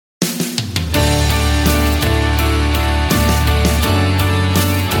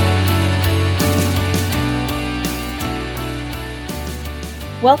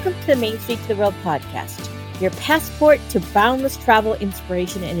Welcome to the Main Street to the World podcast, your passport to boundless travel,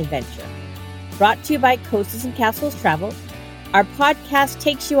 inspiration, and adventure. Brought to you by Coasters and Castles Travel, our podcast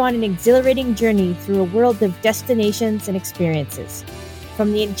takes you on an exhilarating journey through a world of destinations and experiences.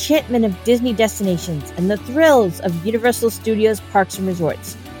 From the enchantment of Disney destinations and the thrills of Universal Studios parks and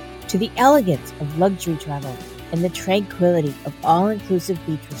resorts, to the elegance of luxury travel and the tranquility of all-inclusive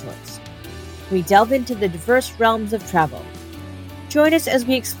beach resorts. We delve into the diverse realms of travel. Join us as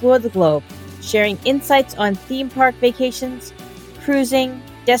we explore the globe, sharing insights on theme park vacations, cruising,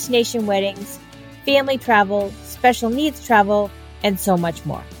 destination weddings, family travel, special needs travel, and so much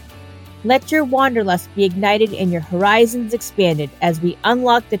more. Let your wanderlust be ignited and your horizons expanded as we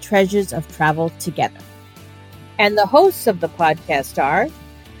unlock the treasures of travel together. And the hosts of the podcast are...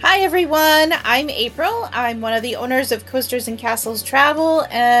 Hi everyone, I'm April. I'm one of the owners of Coasters and Castles Travel,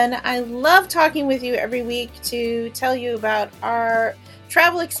 and I love talking with you every week to tell you about our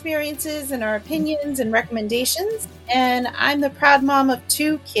travel experiences and our opinions and recommendations. And I'm the proud mom of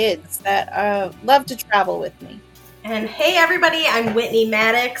 2 kids that love to travel with me. And hey everybody, I'm Whitney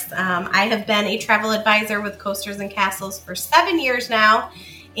Maddox. I have been a travel advisor with Coasters and Castles for 7 years now.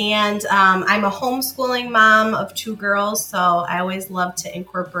 And I'm a homeschooling mom of 2 girls, so I always love to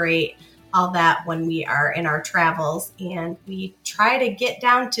incorporate all that when we are in our travels. And we try to get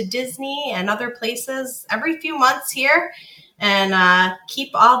down to Disney and other places every few months here and keep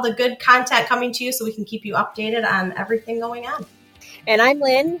all the good content coming to you so we can keep you updated on everything going on. And I'm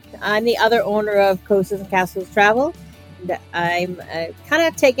Lynn. I'm the other owner of Coasters and Castles Travel. And I'm kind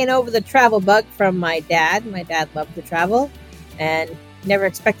of taking over the travel bug from my dad. My dad loved to travel and never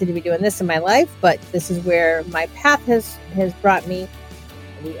expected to be doing this in my life, but this is where my path has brought me.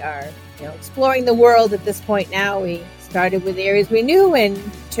 We are, exploring the world at this point now. We started with areas we knew and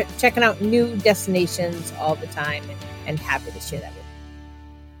checking out new destinations all the time, and happy to share that with you.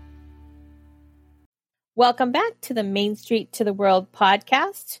 Welcome back to the Main Street to the World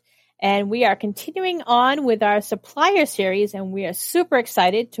podcast. And we are continuing on with our supplier series, and we are super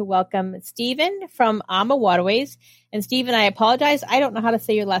excited to welcome Stephen from AMA Waterways. And Stephen, I apologize, I don't know how to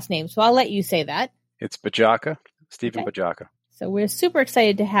say your last name, so I'll let you say that. It's Bajaka, Stephen okay. Bajaka. So we're super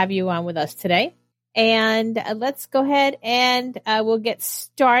excited to have you on with us today. And let's go ahead and we'll get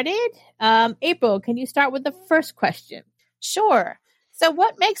started. April, can you start with the first question? Sure. So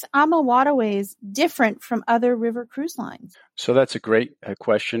what makes AMA Waterways different from other river cruise lines? So that's a great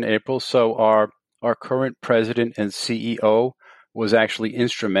question, April. So our current president and CEO was actually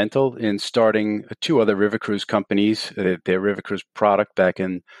instrumental in starting 2 other river cruise companies, their river cruise product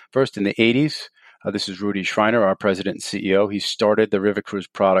first in the 80s. This is Rudy Schreiner, our president and CEO. He started the river cruise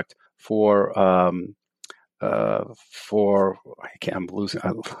product I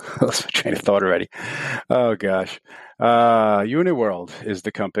lost my train of thought already. Oh gosh. Uniworld is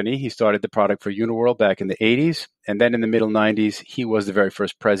the company. He started the product for Uniworld back in the 80s. And then in the middle 90s, he was the very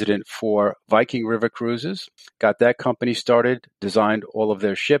first president for Viking River Cruises. Got that company started, designed all of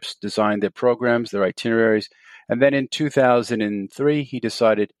their ships, designed their programs, their itineraries. And then in 2003, he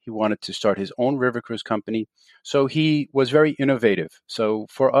decided he wanted to start his own river cruise company. So he was very innovative. So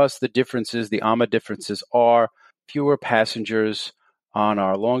for us, the AMA differences are fewer passengers on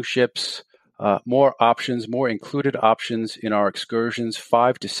our long ships, more options, more included options in our excursions,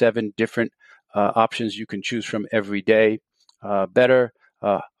 5 to 7 different options you can choose from every day, a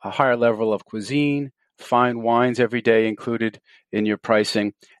higher level of cuisine, fine wines every day included in your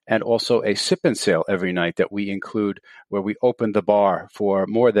pricing, and also a sip and sail every night that we include where we open the bar for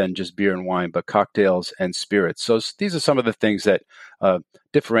more than just beer and wine, but cocktails and spirits. So these are some of the things that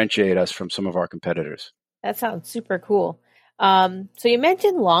differentiate us from some of our competitors. That sounds super cool. So you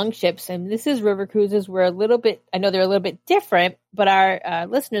mentioned long ships, and this is river cruises. I know they're a little bit different, but our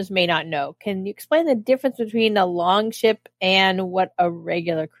listeners may not know. Can you explain the difference between a long ship and what a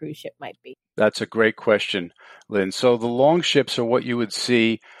regular cruise ship might be? That's a great question, Lynn. So the long ships are what you would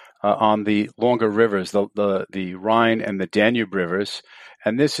see on the longer rivers, the Rhine and the Danube rivers.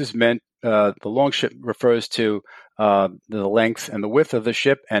 And this is meant, the long ship refers to the length and the width of the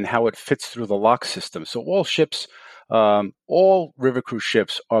ship and how it fits through the lock system. So all river cruise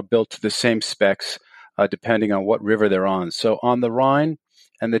ships are built to the same specs depending on what river they're on. So on the Rhine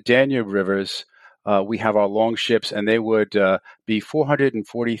and the Danube rivers, we have our long ships, and they would be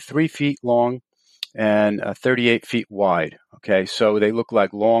 443 feet long and 38 feet wide. Okay, so they look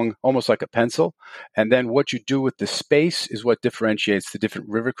like long, almost like a pencil. And then what you do with the space is what differentiates the different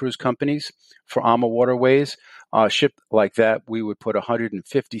river cruise companies. For AMA Waterways, a ship like that, we would put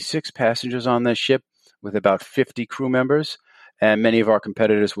 156 passengers on this ship with about 50 crew members. And many of our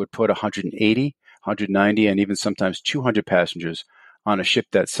competitors would put 180, 190, and even sometimes 200 passengers on a ship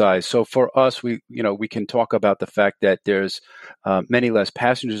that size. So for us, we can talk about the fact that there's many less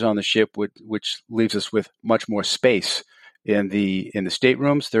passengers on the ship, which leaves us with much more space in the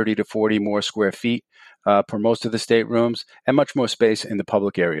staterooms, 30 to 40 more square feet per most of the staterooms, and much more space in the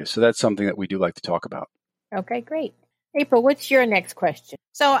public areas. So that's something that we do like to talk about. Okay, great. April, what's your next question?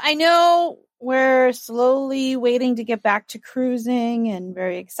 So I know we're slowly waiting to get back to cruising and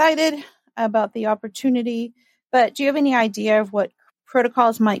very excited about the opportunity, but do you have any idea of what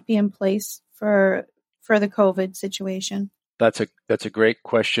protocols might be in place for the COVID situation? That's a great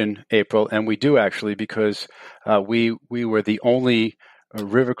question, April, and we do actually, because we were the only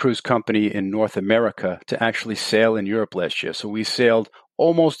river cruise company in North America to actually sail in Europe last year. So we sailed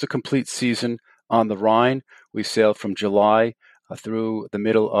almost a complete season on the Rhine. We sailed from July through the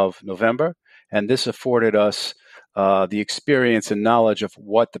middle of November, and this afforded us the experience and knowledge of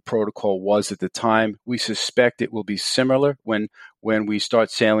what the protocol was at the time. We suspect it will be similar when we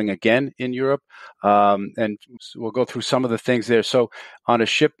start sailing again in Europe, and we'll go through some of the things there. So on a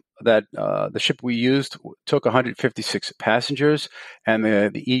ship that the ship we used took 156 passengers, and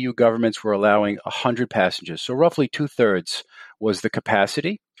the EU governments were allowing 100 passengers. So roughly 2/3 was the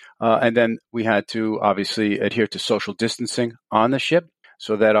capacity. And then we had to obviously adhere to social distancing on the ship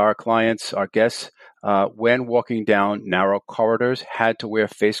so that our clients, our guests, when walking down narrow corridors, had to wear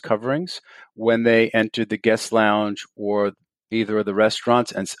face coverings. When they entered the guest lounge or either of the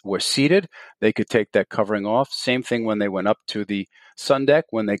restaurants and were seated, they could take that covering off. Same thing when they went up to the sun deck.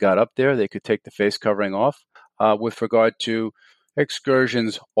 When they got up there, they could take the face covering off. With regard to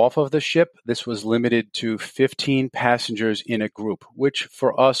excursions off of the ship, this was limited to 15 passengers in a group, which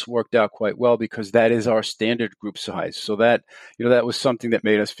for us worked out quite well because that is our standard group size. So that was something that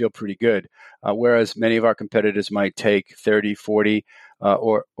made us feel pretty good. Whereas many of our competitors might take 30, 40,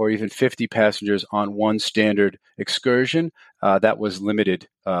 or even 50 passengers on one standard excursion, that was limited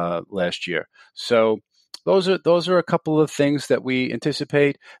last year. So those are a couple of things that we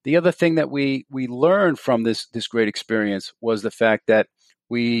anticipate. The other thing that we learned from this great experience was the fact that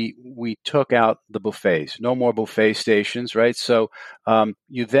we took out the buffets. No more buffet stations, right? So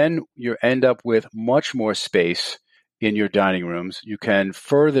you end up with much more space in your dining rooms. You can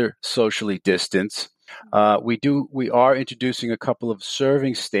further socially distance. We are introducing a couple of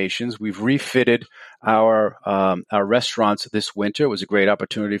serving stations. We've refitted our restaurants this winter. It was a great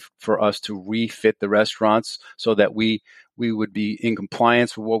opportunity for us to refit the restaurants so that we would be in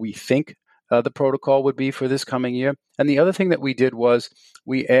compliance with what we think the protocol would be for this coming year. And the other thing that we did was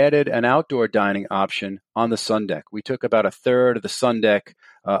we added an outdoor dining option on the sun deck. We took about 1/3 of the sun deck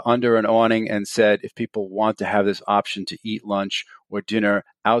under an awning and said if people want to have this option to eat lunch or dinner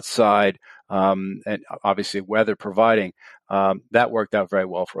outside, and obviously weather providing, that worked out very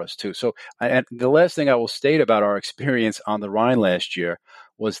well for us too. So, and the last thing I will state about our experience on the Rhine last year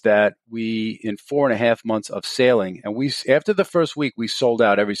was that we, in 4.5 months of sailing, and after the first week, we sold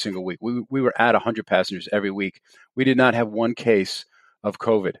out every single week. We were at 100 passengers every week. We did not have one case of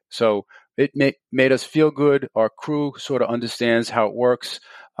COVID. So it made us feel good. Our crew sort of understands how it works.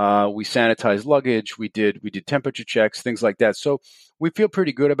 We sanitized luggage. We did temperature checks, things like that. So we feel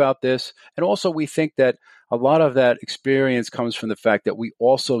pretty good about this. And also we think that a lot of that experience comes from the fact that we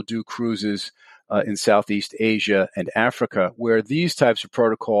also do cruises in Southeast Asia and Africa, where these types of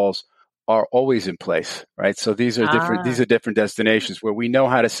protocols are always in place, right? So these are different. These are different destinations where we know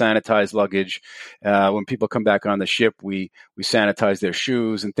how to sanitize luggage. When people come back on the ship, we sanitize their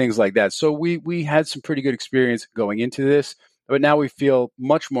shoes and things like that. So we had some pretty good experience going into this, but now we feel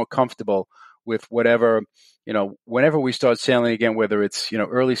much more comfortable with whatever, whenever we start sailing again, whether it's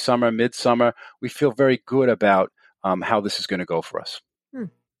early summer, midsummer, we feel very good about how this is going to go for us.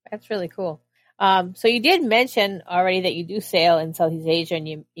 That's really cool. So you did mention already that you do sail in Southeast Asia, and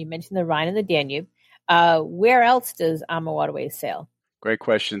you mentioned the Rhine and the Danube. Where else does AMA Waterways sail? Great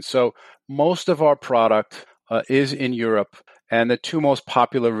question. So most of our product is in Europe, and the two most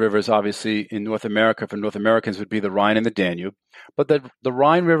popular rivers, obviously, in North America for North Americans would be the Rhine and the Danube. But the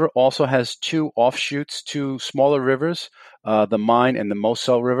Rhine River also has two offshoots, two smaller rivers, the Main and the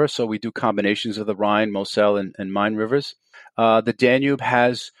Moselle River. So we do combinations of the Rhine, Moselle, and Main rivers. The Danube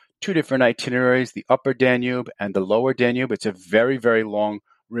has two different itineraries, the upper Danube and the lower Danube. It's a very, very long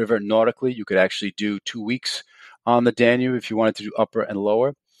river nautically. You could actually do 2 weeks on the Danube if you wanted to do upper and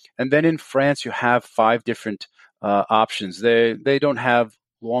lower. And then in France, you have 5 different options. They don't have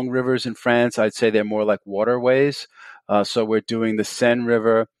long rivers in France. I'd say they're more like waterways. So we're doing the Seine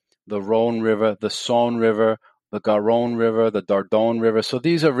River, the Rhone River, the Saône River, the Garonne River, the Dordogne River. So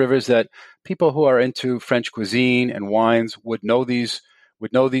these are rivers that people who are into French cuisine and wines would know these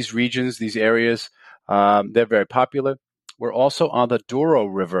regions, these areas. They're very popular. we're also on the Douro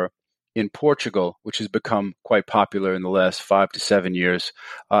River in Portugal, which has become quite popular in the last 5 to 7 years.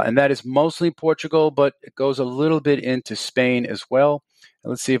 And that is mostly Portugal, but it goes a little bit into Spain as well. And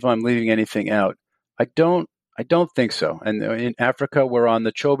let's see if I'm leaving anything out. I don't think so. And in Africa, we're on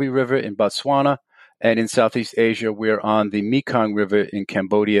the Chobe River in Botswana. And in Southeast Asia, we're on the Mekong River in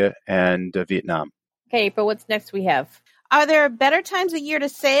Cambodia and Vietnam. Okay, but what's next we have? Are there better times of year to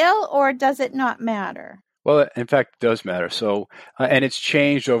sail, or does it not matter? Well, in fact, it does matter. So, and it's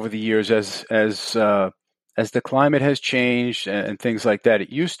changed over the years as the climate has changed and things like that. It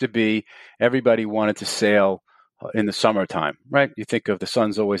used to be everybody wanted to sail in the summertime, right? You think of the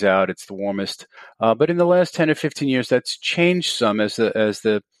sun's always out; it's the warmest. But in the last 10 or 15 years, that's changed some as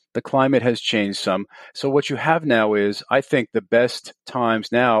the climate has changed some. So what you have now is, I think, the best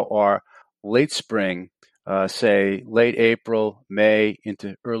times now are late spring, say late April, May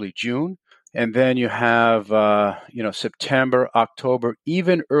into early June. And then you have, September, October,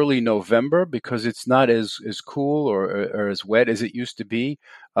 even early November, because it's not as cool or as wet as it used to be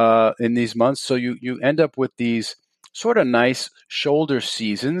in these months. So you end up with these sort of nice shoulder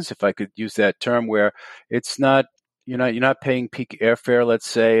seasons, if I could use that term, where it's not, you're not paying peak airfare, let's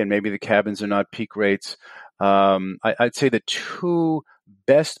say, and maybe the cabins are not peak rates. I'd say the two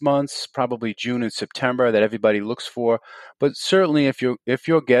best months, probably June and September, that everybody looks for. But certainly, if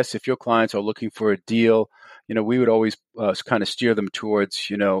your guests, if your clients are looking for a deal, we would always kind of steer them towards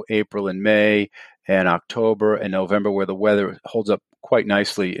April and May and October and November, where the weather holds up quite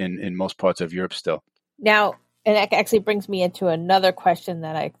nicely in most parts of Europe still. Now, and that actually brings me into another question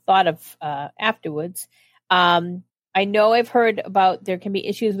that I thought of afterwards. I know I've heard about there can be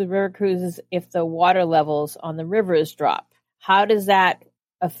issues with river cruises if the water levels on the rivers drop. How does that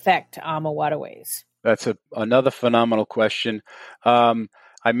affect AMA Waterways? That's another phenomenal question.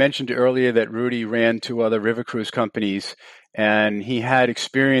 I mentioned earlier that Rudy ran 2 other river cruise companies, and he had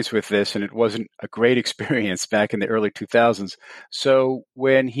experience with this, and it wasn't a great experience back in the early 2000s. So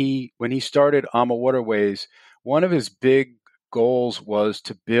when he started AMA Waterways, one of his big goals was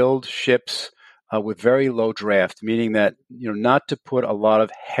to build ships with very low draft, meaning that not to put a lot of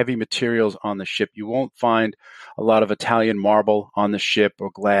heavy materials on the ship. You won't find a lot of Italian marble on the ship,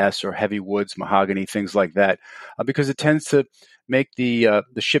 or glass, or heavy woods, mahogany, things like that, because it tends to make the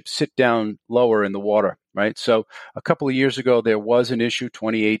ship sit down lower in the water, right? So a couple of years ago, there was an issue.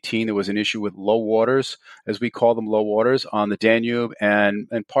 2018, there was an issue with low waters, as we call them, low waters on the Danube and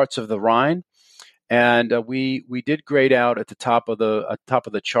parts of the Rhine. And we did grade out at the top of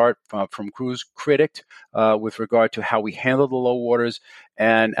the chart from Cruise Critic with regard to how we handled the low waters.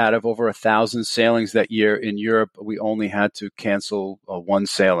 And out of over 1,000 sailings that year in Europe, we only had to cancel 1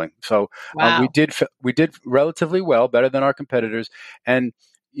 sailing. So wow. we did relatively well, better than our competitors. And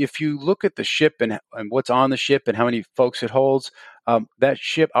if you look at the ship and what's on the ship and how many folks it holds,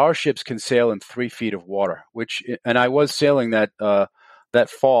 our ships can sail in 3 feet of water. And I was sailing that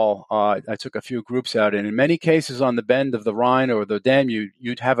fall, I took a few groups out, and in many cases on the bend of the Rhine or the Danube,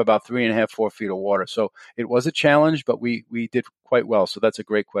 you'd have about 3.5, 4 feet of water. So it was a challenge, but we did quite well. So that's a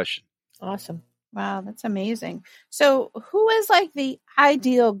great question. Awesome. Wow, that's amazing. So who is like the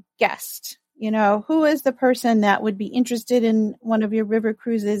ideal guest? Who is the person that would be interested in one of your river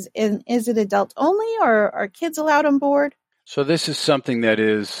cruises? And is it adult only, or are kids allowed on board? So this is something that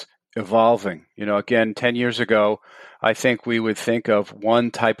is evolving. Again, 10 years ago, I think we would think of one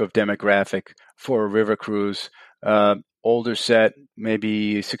type of demographic for a river cruise, older set,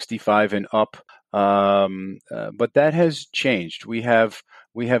 maybe 65 and up. But that has changed. We have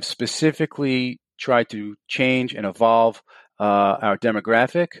specifically tried to change and evolve our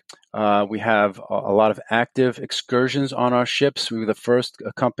demographic. We have a lot of active excursions on our ships. We were the first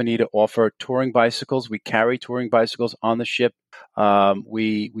company to offer touring bicycles. We carry touring bicycles on the ship.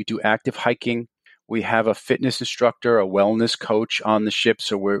 We do active hiking. We have a fitness instructor, a wellness coach on the ship.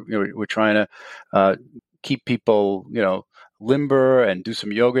 So we're trying to keep people, limber, and do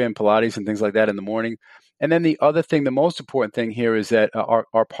some yoga and Pilates and things like that in the morning. And then the other thing, the most important thing here, is that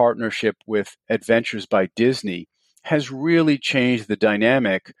our partnership with Adventures by Disney has really changed the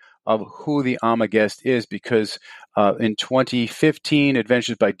dynamic of who the AMA guest is, because in 2015,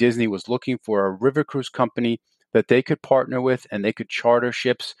 Adventures by Disney was looking for a river cruise company that they could partner with, and they could charter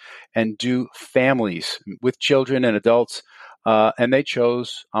ships and do families with children and adults, and they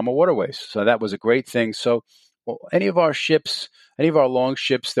chose AMA Waterways. So that was a great thing. So any of our long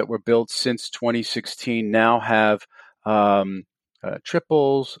ships that were built since 2016 now have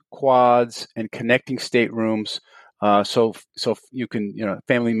triples, quads, and connecting staterooms. So you can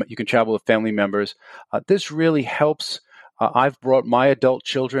travel with family members. This really helps I've brought my adult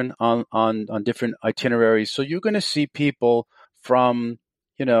children on different itineraries. So you're going to see people from,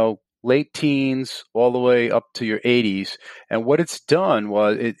 late teens all the way up to your 80s. And what it's done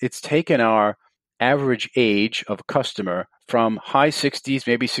was it's taken our average age of customer from high 60s,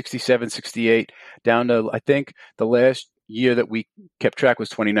 maybe 67, 68, down to, I think the last year that we kept track was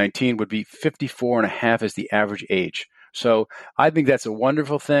 2019, would be 54 and a half as the average age. So I think that's a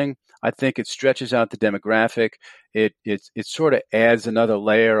wonderful thing. I think it stretches out the demographic. It sort of adds another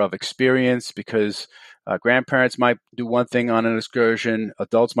layer of experience because grandparents might do one thing on an excursion,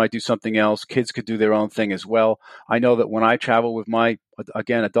 adults might do something else, kids could do their own thing as well. I know that when I travel with my,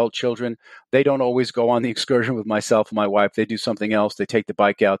 again, adult children, they don't always go on the excursion with myself and my wife. They do something else. They take the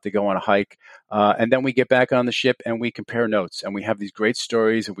bike out, they go on a hike, and then we get back on the ship and we compare notes and we have these great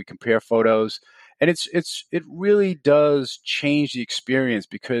stories and we compare photos. And it really does change the experience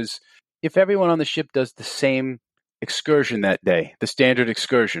because if everyone on the ship does the same excursion that day, the standard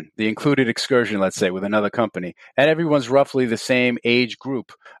excursion, the included excursion, let's say, with another company, and everyone's roughly the same age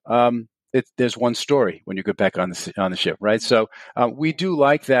group, there's one story when you get back on the ship, right? So we do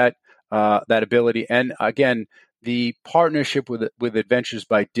like that ability, and again, the partnership with Adventures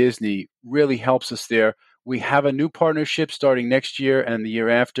by Disney really helps us there. We have a new partnership starting next year and the year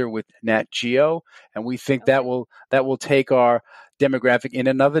after with Nat Geo, and we think that will take our demographic in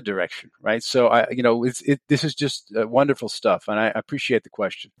another direction, right? So this is just wonderful stuff, and I appreciate the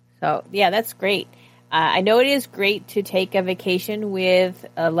question. So yeah, that's great. I know it is great to take a vacation with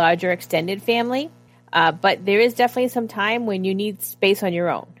a larger extended family, but there is definitely some time when you need space on your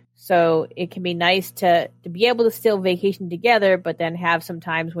own. So it can be nice to be able to still vacation together, but then have some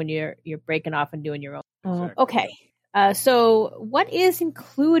times when you're breaking off and doing your own. Exactly. Okay. So what is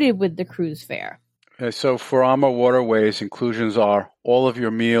included with the cruise fare? So for AMA Waterways, inclusions are all of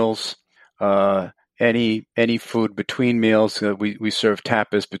your meals, any food between meals. We serve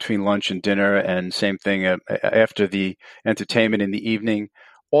tapas between lunch and dinner, and same thing after the entertainment in the evening.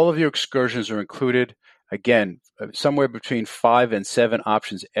 All of your excursions are included. Again, somewhere between 5 and 7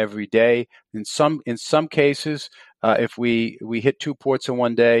 options every day. In some cases, if we hit 2 ports in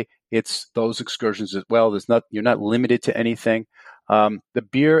one day, it's those excursions as well. You're not limited to anything. The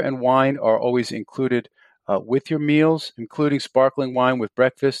beer and wine are always included with your meals, including sparkling wine with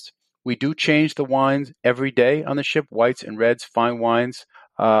breakfast. We do change the wines every day on the ship, whites and reds, fine wines.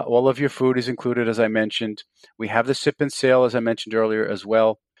 All of your food is included, as I mentioned. We have the sip and sail, as I mentioned earlier, as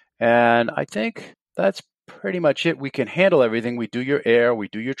well. And I think that's pretty much it. We can handle everything. We do your air, we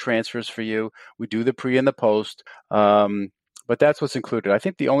do your transfers for you, we do the pre and the post. But that's what's included. I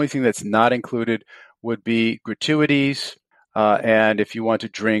think the only thing that's not included would be gratuities, and if you want to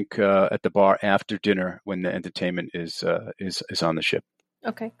drink at the bar after dinner when the entertainment is on the ship.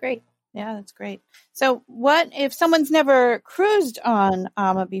 Okay, great. Yeah, that's great. So what if someone's never cruised on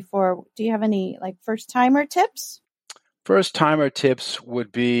AMA before? Do you have any first-timer tips? First-timer tips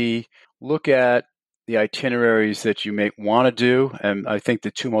would be look at the itineraries that you may want to do. And I think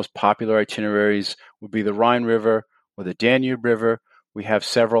the 2 most popular itineraries would be the Rhine River or the Danube River. We have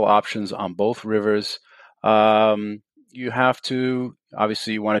several options on both rivers. You have to,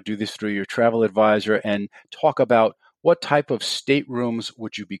 obviously, you want to do this through your travel advisor and talk about what type of staterooms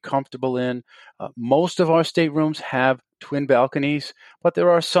would you be comfortable in. Most of our staterooms have twin balconies, but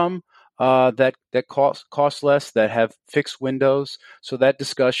there are some that cost less, that have fixed windows. So that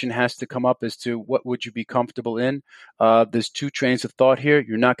discussion has to come up as to what would you be comfortable in. There's 2 trains of thought here.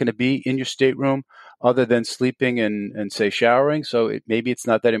 You're not going to be in your stateroom other than sleeping and say showering. So maybe it's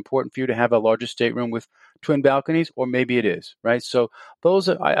not that important for you to have a larger stateroom with twin balconies, or maybe it is, right? So those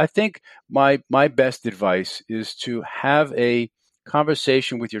are, I think my best advice is to have a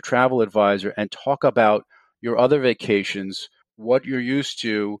conversation with your travel advisor and talk about your other vacations, what you're used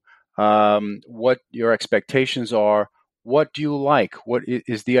to, what your expectations are, what do you like? What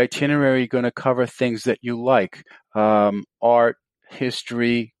is the itinerary going to cover? Things that you like, art,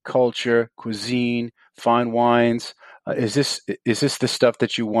 history, culture, cuisine, fine wines. Is this the stuff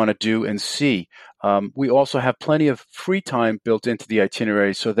that you want to do and see? We also have plenty of free time built into the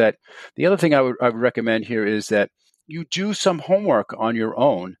itinerary, so that the other thing I would recommend here is that you do some homework on your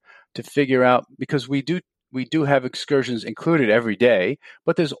own to figure out, because we do have excursions included every day,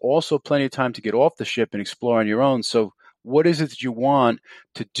 but there's also plenty of time to get off the ship and explore on your own. So what is it that you want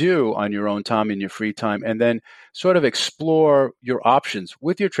to do on your own time in your free time? And then sort of explore your options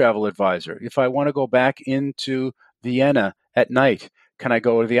with your travel advisor. If I want to go back into Vienna at night, can I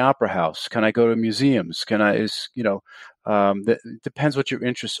go to the opera house? Can I go to museums? It depends what your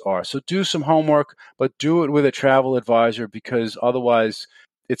interests are. So do some homework, but do it with a travel advisor, because otherwise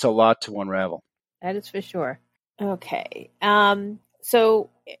it's a lot to unravel. That is for sure. Okay. So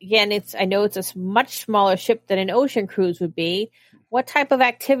again, I know it's a much smaller ship than an ocean cruise would be. What type of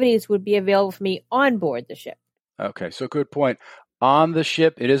activities would be available for me on board the ship? Okay, so good point. On the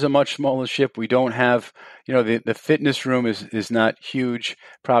ship, it is a much smaller ship. We don't have, the fitness room is not huge,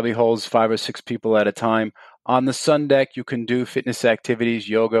 probably holds 5 or 6 people at a time. On the sun deck, you can do fitness activities,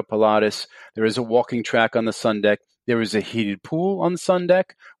 yoga, Pilates. There is a walking track on the sun deck. There is a heated pool on the sun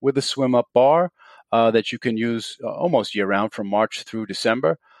deck with a swim up bar that you can use almost year round from March through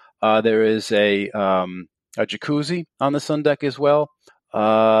December. There is a jacuzzi on the sun deck as well.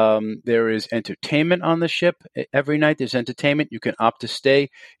 There is entertainment on the ship. Every night there's entertainment. You can opt to stay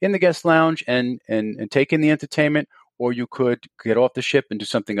in the guest lounge and take in the entertainment, or you could get off the ship and do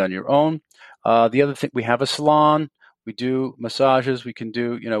something on your own. The other thing, we have a salon. We do massages. We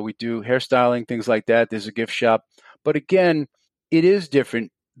do hairstyling, things like that. There's a gift shop. But again, it is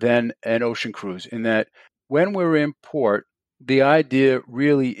different than an ocean cruise in that when we're in port, the idea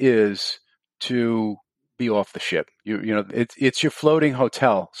really is to be off the ship. It's your floating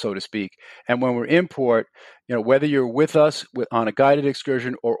hotel, so to speak. And when we're in port, whether you're with us on a guided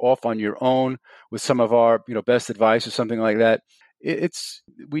excursion or off on your own with some of our best advice or something like that,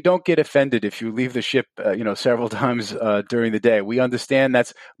 we don't get offended if you leave the ship several times during the day. We understand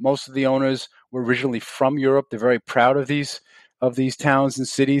that's most of the owners were originally from Europe. They're very proud of these towns and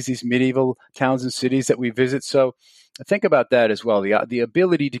cities, these medieval towns and cities that we visit. So think about that as well, the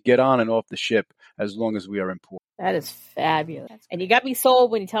ability to get on and off the ship as long as we are in port. That is fabulous. And you got me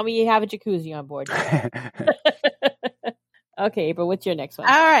sold when you tell me you have a jacuzzi on board. Okay, April, what's your next one?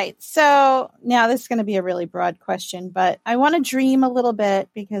 All right. So now this is going to be a really broad question, but I want to dream a little bit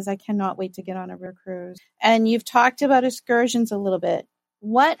because I cannot wait to get on a river cruise. And you've talked about excursions a little bit.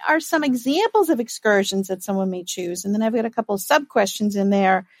 What are some examples of excursions that someone may choose? And then I've got a couple of sub-questions in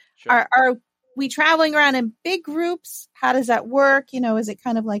there. Sure. Are we traveling around in big groups? How does that work? Is it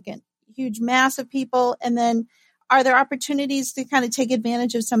kind of like a huge mass of people? And then are there opportunities to kind of take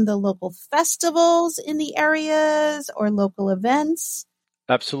advantage of some of the local festivals in the areas or local events?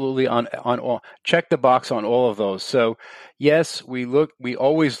 Absolutely. On all, check the box on all of those. So yes, we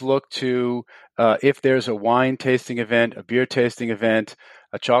always look to if there's a wine tasting event, a beer tasting event,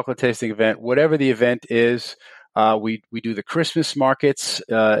 a chocolate tasting event, whatever the event is. We do the Christmas markets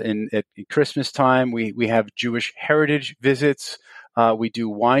at Christmas time. We have Jewish heritage visits. We do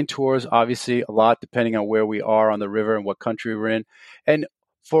wine tours, obviously, a lot depending on where we are on the river and what country we're in. And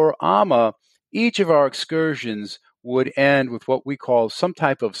for AMA, each of our excursions would end with what we call some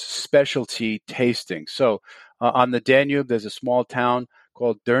type of specialty tasting. So on the Danube, there's a small town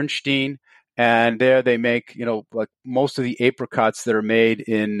called Dürnstein, and there they make, like most of the apricots that are made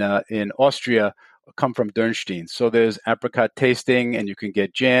in Austria come from Dürnstein. So there's apricot tasting, and you can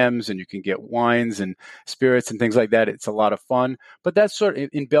get jams, and you can get wines and spirits and things like that. It's a lot of fun. But that's sort of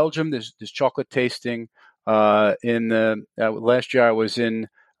in Belgium. There's chocolate tasting. Last year I was in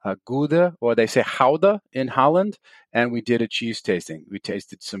Gouda, or they say Gouda in Holland, and we did a cheese tasting. We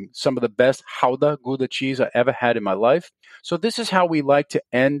tasted some of the best Gouda cheese I ever had in my life. So this is how we like to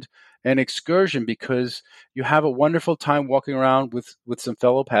end an excursion, because you have a wonderful time walking around with some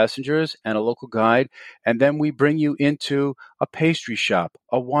fellow passengers and a local guide, and then we bring you into a pastry shop,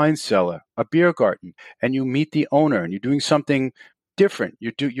 a wine cellar, a beer garden, and you meet the owner, and you're doing something different.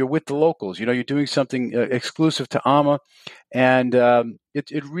 You're with the locals. You're doing something exclusive to AMA, and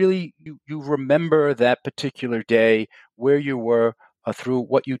it really you remember that particular day where you were through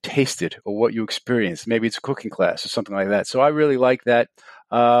what you tasted or what you experienced. Maybe it's a cooking class or something like that. So I really like that.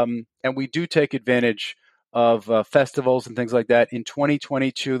 And we do take advantage of festivals and things like that. In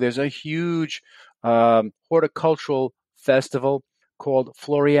 2022, there's a huge horticultural festival called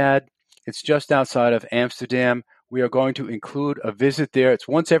Floriade. It's just outside of Amsterdam. We are going to include a visit there. It's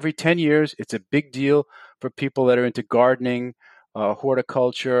once every 10 years. It's a big deal for people that are into gardening,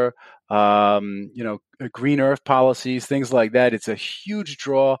 horticulture, green earth policies, things like that. It's a huge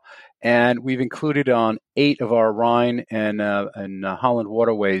draw, and we've included on 8 of our Rhine and Holland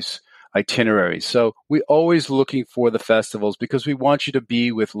waterways itineraries. So we're always looking for the festivals because we want you to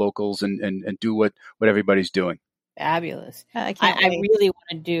be with locals and do what everybody's doing. Fabulous. I really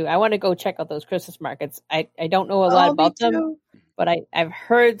want to go check out those Christmas markets. I don't know a lot about them, but I've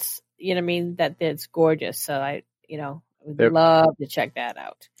heard, that it's gorgeous. So I would love to check that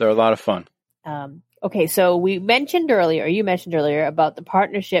out. They're a lot of fun. Okay, so you mentioned earlier about the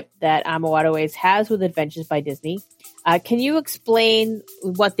partnership that AMA Waterways has with Adventures by Disney. Can you explain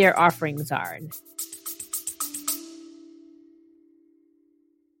what their offerings are?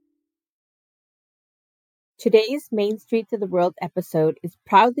 Today's Main Streets of the World episode is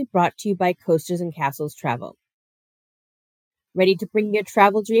proudly brought to you by Coasters and Castles Travel. Ready to bring your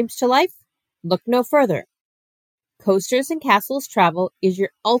travel dreams to life? Look no further. Coasters and Castles Travel is your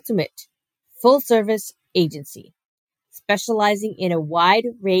ultimate full-service agency, specializing in a wide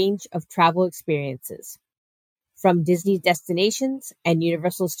range of travel experiences. From Disney destinations and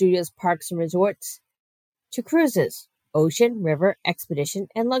Universal Studios parks and resorts, to cruises, ocean, river, expedition,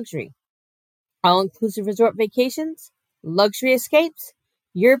 and luxury. All-inclusive resort vacations, luxury escapes,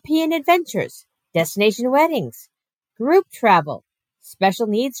 European adventures, destination weddings, group travel, special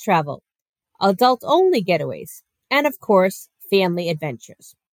needs travel, adult-only getaways, and of course, family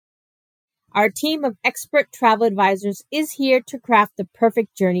adventures. Our team of expert travel advisors is here to craft the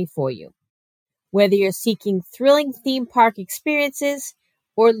perfect journey for you. Whether you're seeking thrilling theme park experiences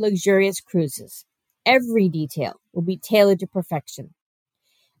or luxurious cruises, every detail will be tailored to perfection.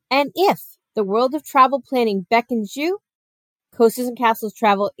 And if the world of travel planning beckons you, Coasters and Castles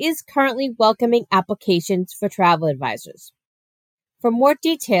Travel is currently welcoming applications for travel advisors. For more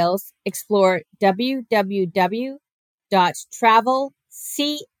details, explore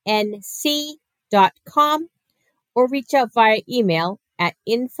www.travelcnc.com or reach out via email at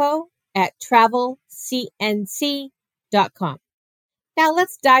info@travelcnc.com. Now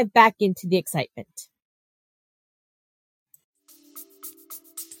let's dive back into the excitement.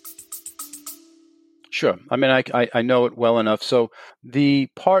 Sure. I mean, I know it well enough. So the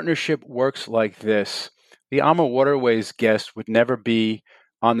partnership works like this. The AMA Waterways guest would never be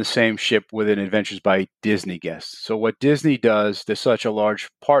on the same ship with an Adventures by Disney guest. So what Disney does, they're such a large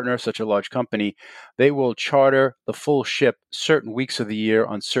partner, such a large company, they will charter the full ship certain weeks of the year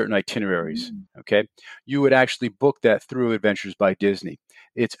on certain itineraries. Okay. You would actually book that through Adventures by Disney.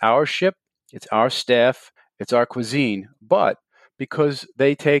 It's our ship, it's our staff, it's our cuisine, but because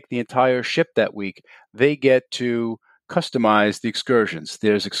they take the entire ship that week, they get to customize the excursions.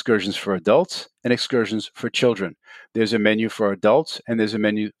 There's excursions for adults and excursions for children. There's a menu for adults and there's a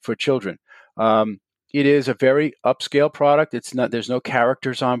menu for children. It is a very upscale product. It's not. There's no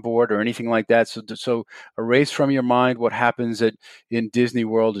characters on board or anything like that. So erase from your mind what happens in Disney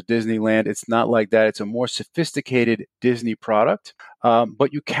World or Disneyland. It's not like that. It's a more sophisticated Disney product,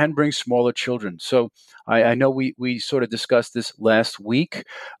 but you can bring smaller children. So I know we sort of discussed this last week.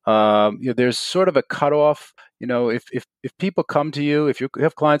 There's sort of a cutoff. If people come to you, if you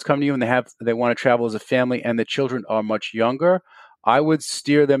have clients come to you and they want to travel as a family and the children are much younger, I would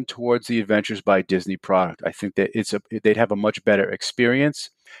steer them towards the Adventures by Disney product. I think that they'd have a much better experience.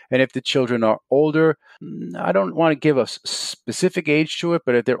 And if the children are older, I don't want to give a specific age to it,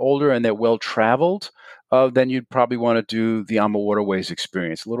 but if they're older and they're well traveled, then you'd probably want to do the AMA Waterways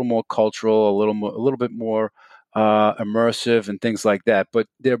experience, a little more cultural, a little bit more immersive and things like that. But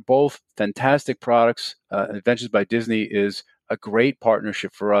they're both fantastic products. Adventures by Disney is a great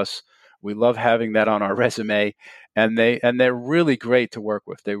partnership for us. We love having that on our resume, and they're really great to work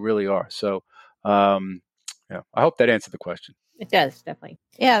with. They really are. So, I hope that answered the question. It does, definitely.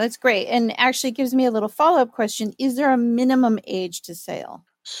 Yeah, that's great. And actually gives me a little follow-up question. Is there a minimum age to sail?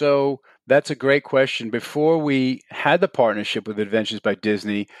 So that's a great question. Before we had the partnership with Adventures by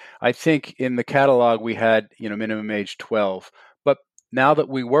Disney, I think in the catalog we had, minimum age 12. But now that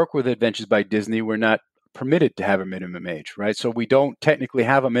we work with Adventures by Disney, we're not permitted to have a minimum age, right? So we don't technically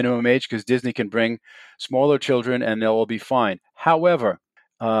have a minimum age because Disney can bring smaller children and they'll all be fine. However,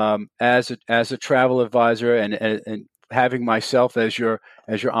 as a travel advisor and having myself as your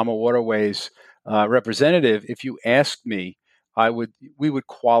AMA Waterways representative, if you asked me, we would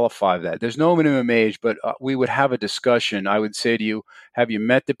qualify that. There's no minimum age, but we would have a discussion. I would say to you, have you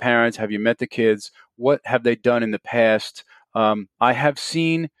met the parents? Have you met the kids? What have they done in the past? I have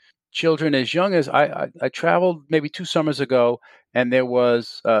seen children as young as I traveled maybe 2 summers ago, and there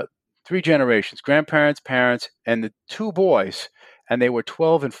was 3 generations, grandparents, parents, and the 2 boys, and they were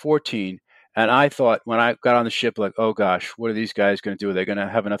 12 and 14. And I thought when I got on the ship, like, oh gosh, what are these guys going to do? Are they going to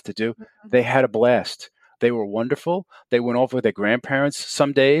have enough to do? Mm-hmm. They had a blast. They were wonderful. They went off with their grandparents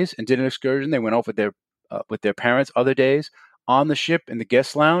some days and did an excursion. They went off with their parents other days. On the ship in the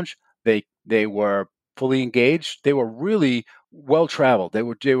guest lounge, they were fully engaged. They were really well traveled. They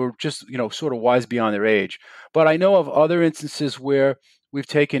were just sort of wise beyond their age. But I know of other instances where we've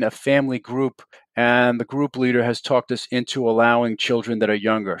taken a family group and the group leader has talked us into allowing children that are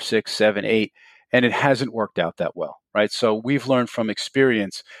younger, 6, 7, 8, and it hasn't worked out that well, right? So we've learned from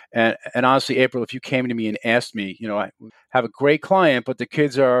experience. And honestly, April, if you came to me and asked me, I have a great client, but the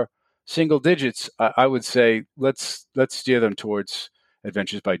kids are single digits, I would say let's steer them towards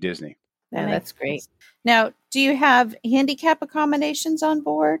Adventures by Disney. Yeah, that's great. Now, do you have handicap accommodations on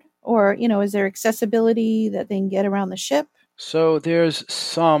board? Or, is there accessibility that they can get around the ship? So there's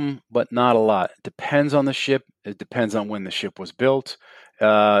some, but not a lot. It depends on the ship. It depends on when the ship was built.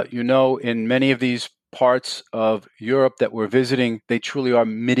 In many of these parts of Europe that we're visiting, they truly are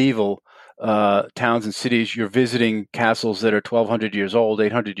medieval towns and cities. You're visiting castles that are 1,200 years old,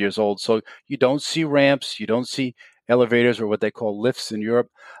 800 years old. So you don't see ramps, you don't see elevators or what they call lifts in Europe.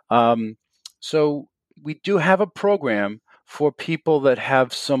 So we do have a program for people that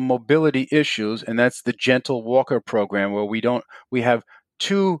have some mobility issues, and that's the Gentle Walker program, where we have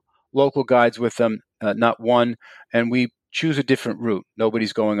 2 local guides with them, not one, and we choose a different route.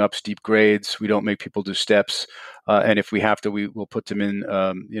 Nobody's going up steep grades. We don't make people do steps, and if we have to, we'll put them in,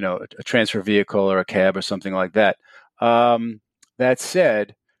 a transfer vehicle or a cab or something like that. That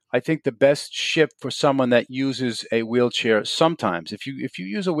said, I think the best ship for someone that uses a wheelchair, sometimes, if you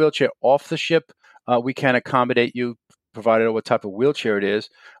use a wheelchair off the ship, we can accommodate you, provided what type of wheelchair it is.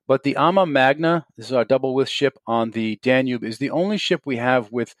 But the Ama Magna, this is our double width ship on the Danube, is the only ship we have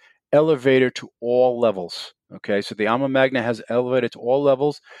with elevator to all levels. Okay, so the Ama Magna has elevator to all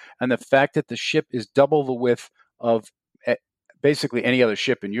levels, and the fact that the ship is double the width of basically any other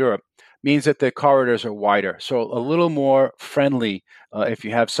ship in Europe means that the corridors are wider, so a little more friendly if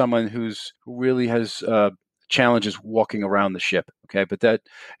you have someone who really has challenges walking around the ship. Okay,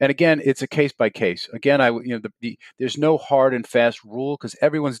 and again, it's a case by case. Again, there's no hard and fast rule because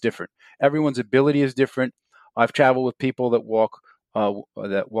everyone's different. Everyone's ability is different. I've traveled with people that walk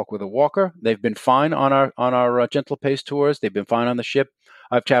with a walker. They've been fine on our gentle pace tours. They've been fine on the ship.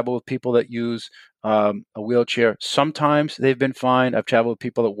 I've traveled with people that use a wheelchair. Sometimes they've been fine. I've traveled with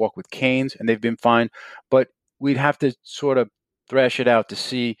people that walk with canes, and they've been fine. But we'd have to sort of thrash it out to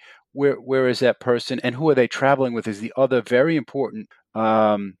see where is that person and who are they traveling with is the other very important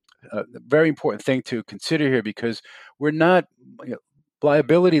thing to consider here, because we're not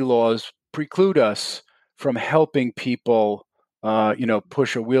liability laws preclude us from helping people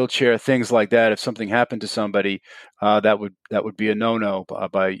push a wheelchair, things like that. If something happened to somebody, that would be a no-no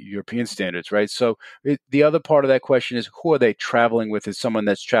by European standards, right? So the other part of that question is, who are they traveling with? Is someone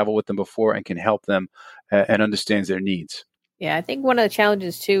that's traveled with them before and can help them and understands their needs. Yeah, I think one of the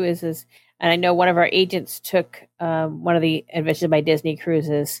challenges too is, and I know one of our agents took one of the Adventures by Disney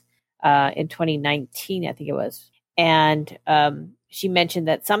cruises in 2019, I think it was, and she mentioned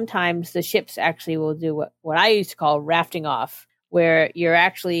that sometimes the ships actually will do what I used to call rafting off, where you're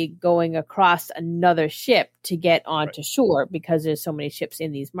actually going across another ship to get onto shore because there's so many ships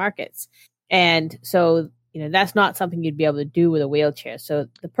in these markets. And so, that's not something you'd be able to do with a wheelchair. So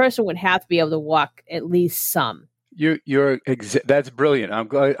the person would have to be able to walk at least some. That's brilliant. I'm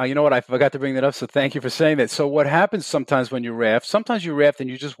glad. You know what? I forgot to bring that up. So thank you for saying that. So what happens sometimes when you raft? Sometimes you raft and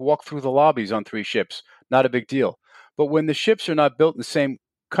you just walk through the lobbies on 3 ships. Not a big deal. But when the ships are not built in the same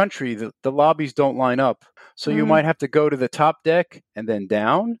country, the lobbies don't line up. So you might have to go to the top deck and then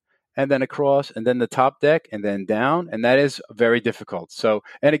down and then across and then the top deck and then down. And that is very difficult. So,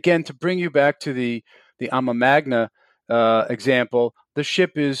 and again, to bring you back to the Ama Magna example, the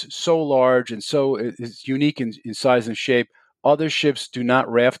ship is so large and so is unique in size and shape. Other ships do not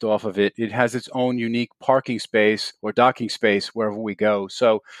raft off of it. It has its own unique parking space or docking space wherever we go.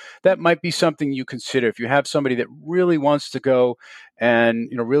 So that might be something you consider. If you have somebody that really wants to go and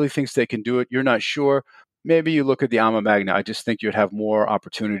really thinks they can do it, you're not sure, maybe you look at the Ama Magna. I just think you'd have more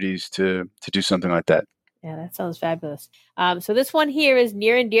opportunities to do something like that. Yeah, that sounds fabulous. So this one here is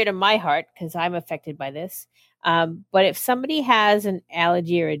near and dear to my heart because I'm affected by this. But if somebody has an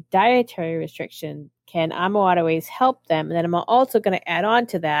allergy or a dietary restriction, can Ama Waterways help them? And then I'm also going to add on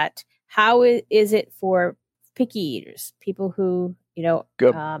to that, how is it for picky eaters, people who,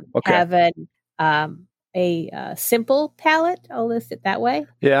 have a simple palate? I'll list it that way.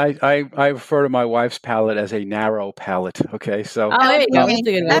 Yeah, I refer to my wife's palate as a narrow palate. Okay, so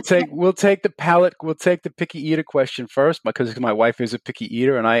we'll take the palate. We'll take the picky eater question first, because my wife is a picky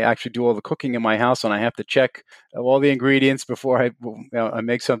eater, and I actually do all the cooking in my house, and I have to check all the ingredients before I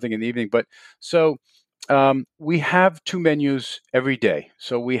make something in the evening. But so we have 2 menus every day.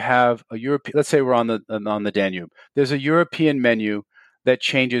 So we have a European. Let's say we're on the Danube. There's a European menu that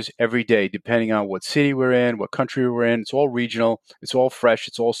changes every day depending on what city we're in, what country we're in. It's all regional. It's all fresh.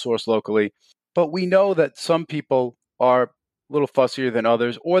 It's all sourced locally. But we know that some people are a little fussier than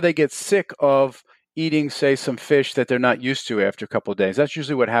others, or they get sick of eating, say, some fish that they're not used to after a couple of days. That's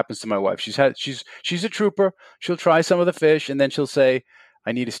usually what happens to my wife. She's a trooper. She'll try some of the fish, and then she'll say,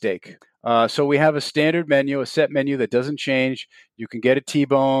 I need a steak. So we have a standard menu, a set menu that doesn't change. You can get a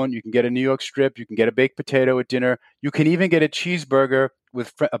T-bone, you can get a New York strip, you can get a baked potato at dinner. You can even get a cheeseburger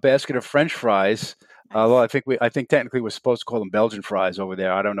with a basket of French fries. Well, I think technically we're supposed to call them Belgian fries over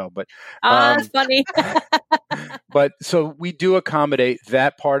there. I don't know, but That's funny. but so we do accommodate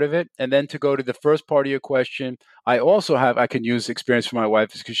that part of it. And then to go to the first part of your question, I can use experience from my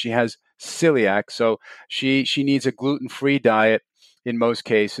wife because she has celiac, so she needs a gluten-free diet in most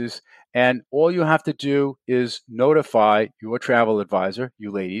cases. And all you have to do is notify your travel advisor,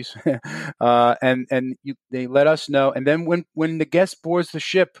 you ladies, and they let us know. And then when the guest boards the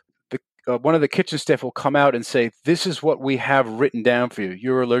ship, one of the kitchen staff will come out and say, "This is what we have written down for you.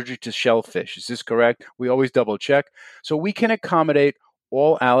 You're allergic to shellfish. Is this correct?" We always double check. So we can accommodate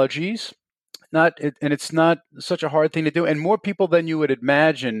all allergies. And it's not such a hard thing to do. And more people than you would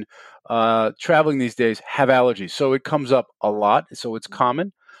imagine traveling these days have allergies. So it comes up a lot. So it's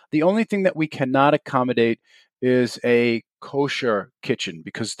common. The only thing that we cannot accommodate is a kosher kitchen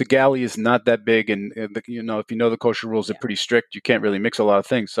because the galley is not that big. And, if you know the kosher rules are pretty strict, you can't really mix a lot of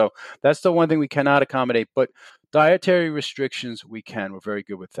things. So that's the one thing we cannot accommodate. But dietary restrictions, we can. We're very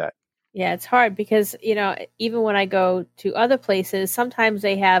good with that. Yeah, it's hard because, even when I go to other places, sometimes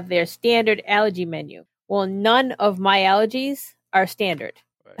they have their standard allergy menu. Well, none of my allergies are standard.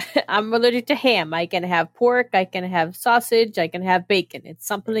 Right. I'm allergic to ham. I can have pork. I can have sausage. I can have bacon. It's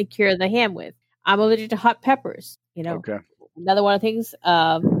something to cure the ham with. I'm allergic to hot peppers, Okay. Another one of the things,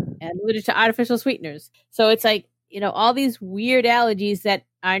 and I'm allergic to artificial sweeteners. So it's like, all these weird allergies that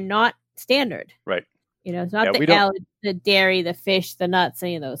are not standard. Right. It's not the dairy, the fish, the nuts,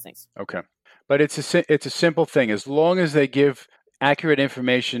 any of those things. Okay. But it's a simple thing. As long as they give accurate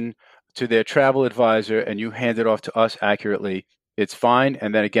information to their travel advisor and you hand it off to us accurately, it's fine.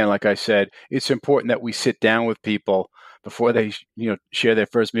 And then again, like I said, it's important that we sit down with people before they share their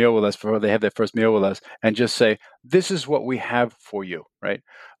first meal with us, before they have their first meal with us, and just say, this is what we have for you, right?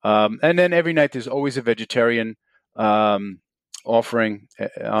 And then every night there's always a vegetarian offering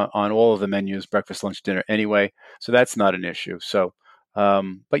on all of the menus, breakfast, lunch, dinner anyway. So that's not an issue. So,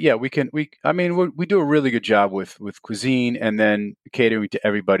 but yeah, we do a really good job with cuisine and then catering to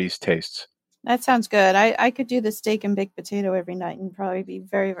everybody's tastes. That sounds good. I could do the steak and baked potato every night and probably be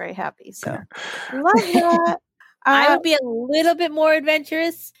very, very happy. So love that. I would be a little bit more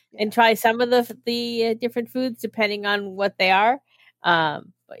adventurous and try some of the different foods depending on what they are.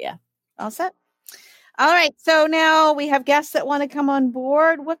 But yeah. All set. All right. So now we have guests that want to come on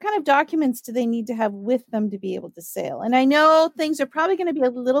board. What kind of documents do they need to have with them to be able to sail? And I know things are probably going to be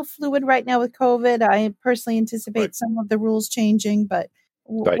a little fluid right now with COVID. I personally anticipate some of the rules changing, but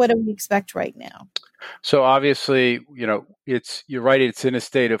what do we expect right now? So obviously, you're right. It's in a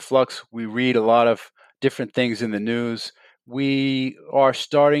state of flux. We read a lot of different things in the news. We are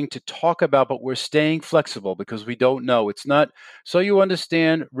starting to talk about, but we're staying flexible because we don't know. It's not, so you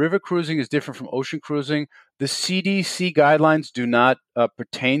understand, river cruising is different from ocean cruising. The CDC guidelines do not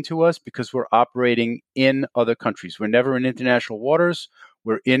pertain to us because we're operating in other countries. We're never in international waters.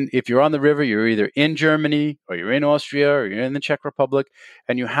 If you're on the river, you're either in Germany or you're in Austria or you're in the Czech Republic,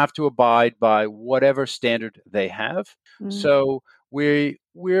 and you have to abide by whatever standard they have. Mm-hmm. So we're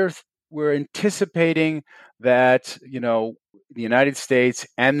anticipating that, the United States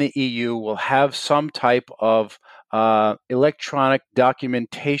and the EU will have some type of electronic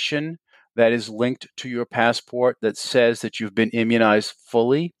documentation that is linked to your passport that says that you've been immunized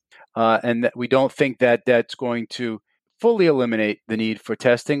fully, and that we don't think that that's going to fully eliminate the need for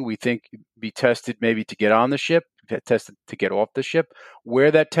testing. We think be tested maybe to get on the ship, tested to get off the ship. Where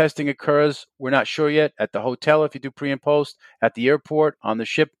that testing occurs, we're not sure yet. At the hotel, if you do pre and post, at the airport, on the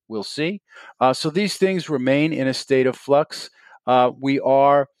ship, we'll see. So these things remain in a state of flux. We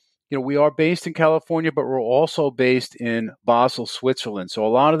are based in California, but we're also based in Basel, Switzerland. So a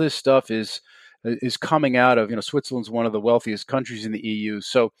lot of this stuff is coming out of, Switzerland's one of the wealthiest countries in the EU.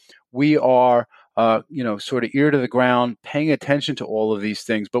 So we are sort of ear to the ground, paying attention to all of these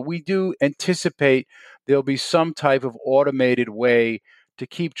things. But we do anticipate there'll be some type of automated way to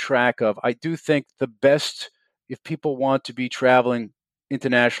keep track of. I do think the best, if people want to be traveling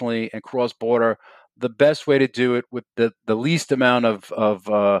internationally and cross-border, the best way to do it with the least amount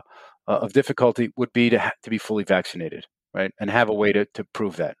of difficulty would be to be fully vaccinated, right? And have a way to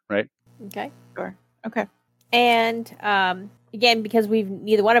prove that, right? Okay. Sure. Okay. And again, because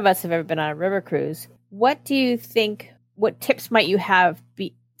neither one of us have ever been on a river cruise, what do you think, what tips might you have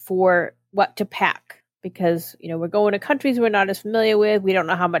for what to pack? Because, we're going to countries we're not as familiar with. We don't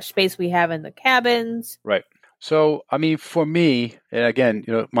know how much space we have in the cabins. Right. So, for me, and again,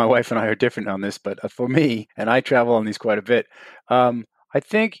 my wife and I are different on this, but for me, and I travel on these quite a bit, I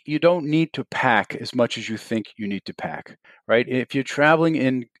think you don't need to pack as much as you think you need to pack, right? If you're traveling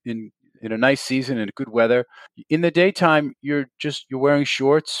in in a nice season and good weather. In the daytime, you're wearing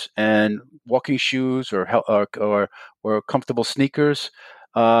shorts and walking shoes or comfortable sneakers.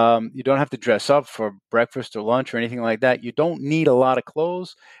 You don't have to dress up for breakfast or lunch or anything like that. You don't need a lot of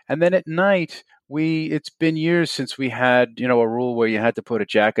clothes. And then at night, it's been years since we had, a rule where you had to put a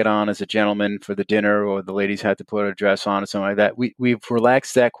jacket on as a gentleman for the dinner, or the ladies had to put a dress on or something like that. We've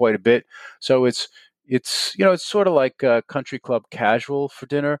relaxed that quite a bit. So it's sort of like a country club casual for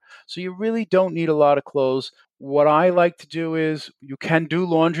dinner. So you really don't need a lot of clothes. What I like to do is, you can do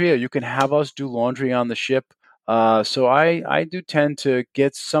laundry, or you can have us do laundry on the ship. So I do tend to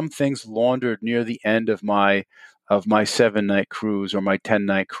get some things laundered near the end of my 7-night cruise or my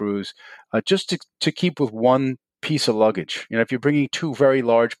 10-night cruise, just to keep with one piece of luggage. If you're bringing two very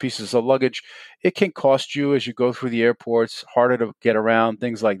large pieces of luggage, it can cost you as you go through the airports, harder to get around,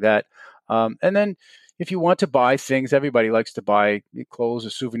 things like that. And then if you want to buy things, everybody likes to buy clothes or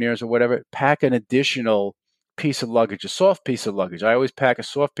souvenirs or whatever, pack an additional piece of luggage, a soft piece of luggage. I always pack a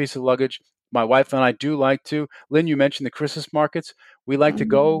soft piece of luggage. My wife and I do like to. Lynn, you mentioned the Christmas markets. We like to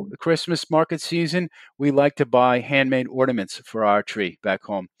go the Christmas market season. We like to buy handmade ornaments for our tree back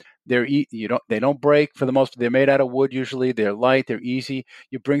home. They don't break for the most. They're made out of wood usually. They're light. They're easy.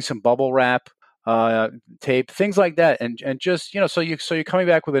 You bring some bubble wrap, tape, things like that, and just so you're coming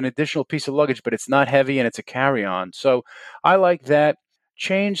back with an additional piece of luggage, but it's not heavy and it's a carry-on. So I like that.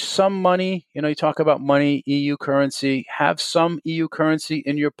 Change some money. You talk about money, EU currency. Have some EU currency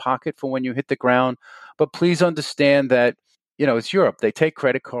in your pocket for when you hit the ground. But please understand that, it's Europe. They take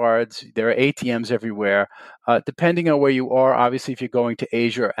credit cards. There are ATMs everywhere. Depending on where you are, obviously, if you're going to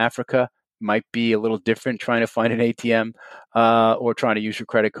Asia or Africa, might be a little different trying to find an ATM or trying to use your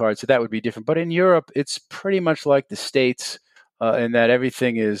credit card. So that would be different. But in Europe, it's pretty much like the States in that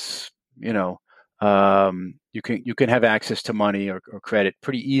everything is, you can have access to money or credit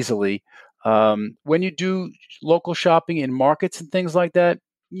pretty easily. When you do local shopping in markets and things like that,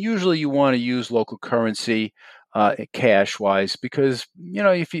 usually you want to use local currency cash-wise, because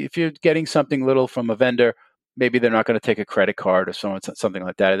if you're getting something little from a vendor, maybe they're not going to take a credit card or something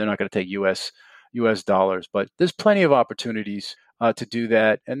like that. They're not going to take U.S. dollars. But there's plenty of opportunities to do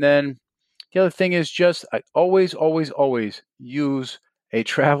that. And then the other thing is I always, always, always use a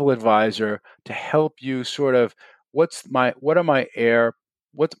travel advisor to help you sort of what are my air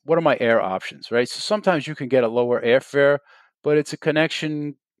options, right? So sometimes you can get a lower airfare, but it's a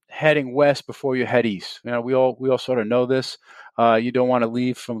connection heading west before you head east. We all sort of know this. You don't want to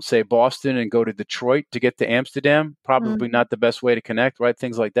leave from, say, Boston and go to Detroit to get to Amsterdam. Probably not the best way to connect, right?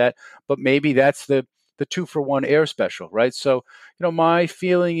 Things like that. But maybe that's the 2-for-1 air special, right? So, my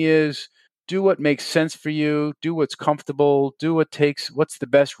feeling is, do what makes sense for you, do what's comfortable, what's the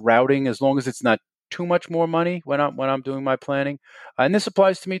best routing, as long as it's not too much more money when I'm doing my planning. And this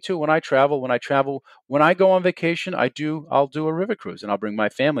applies to me too. When I when I go on vacation, I'll do a river cruise and I'll bring my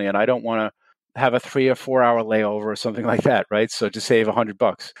family, and I don't want to have a 3 or 4 hour layover or something like that, right? So to save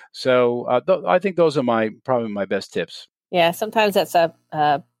 $100. So I think those are probably my best tips. Yeah, sometimes that's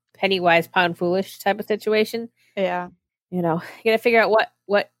a penny wise, pound foolish type of situation. Yeah, you got to figure out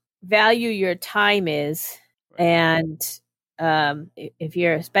what value your time is, and if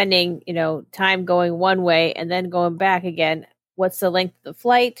you're spending time going one way and then going back again, what's the length of the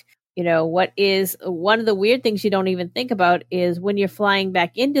flight? What is one of the weird things you don't even think about is when you're flying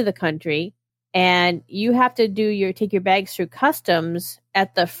back into the country and you have to take your bags through customs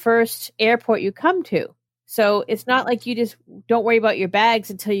at the first airport you come to. So it's not like you just don't worry about your bags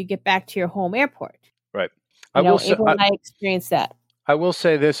until you get back to your home airport. Right. April and I experienced that. I will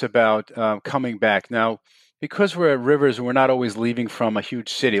say this about coming back. Now, because we're at rivers and we're not always leaving from a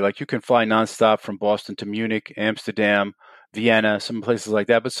huge city, like you can fly nonstop from Boston to Munich, Amsterdam, Vienna, some places like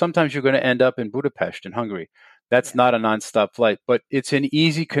that. But sometimes you're going to end up in Budapest in Hungary. That's not a nonstop flight, but it's an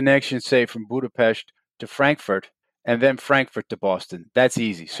easy connection, say, from Budapest to Frankfurt and then Frankfurt to Boston. That's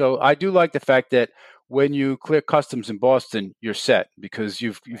easy. So I do like the fact that when you clear customs in Boston, you're set because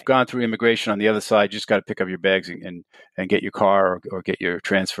you've gone through immigration on the other side. You just got to pick up your bags and get your car or get your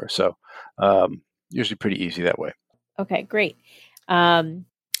transfer. So usually pretty easy that way. Okay, great.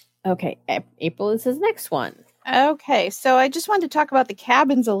 Okay, April, this is next one. Okay, so I just wanted to talk about the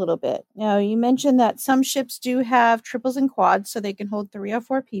cabins a little bit. Now, you mentioned that some ships do have triples and quads, so they can hold 3 or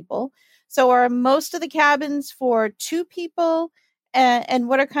 4 people. So are most of the cabins for 2 people? And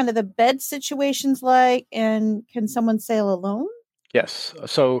what are kind of the bed situations like? And can someone sail alone? Yes.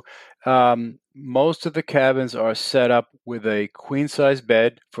 So most of the cabins are set up with a queen-size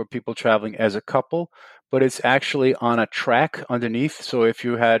bed for people traveling as a couple, but it's actually on a track underneath. So if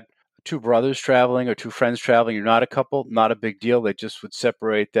you had 2 brothers traveling or 2 friends traveling, you're not a couple, not a big deal. They just would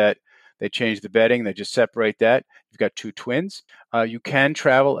separate that They change the bedding. They just separate that. You've got two twins. You can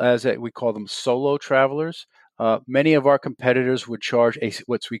travel as we call them solo travelers. Many of our competitors would charge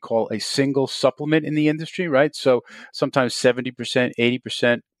what we call a single supplement in the industry, right? So sometimes 70%,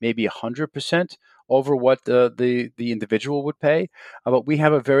 80%, maybe 100% over what the individual would pay. But we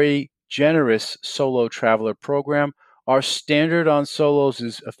have a very generous solo traveler program. Our standard on solos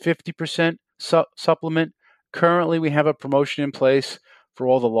is a 50% supplement. Currently, we have a promotion in place for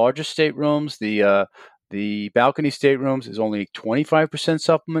all the larger staterooms. The balcony staterooms is only 25%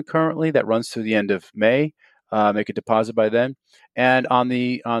 supplement currently. That runs through the end of May. Make a deposit by then. And on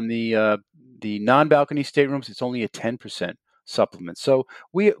the non-balcony staterooms, it's only a 10% supplement. So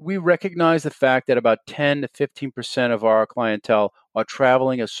we recognize the fact that about 10 to 15% of our clientele are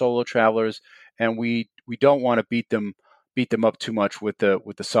traveling as solo travelers, and we don't want to beat them up too much with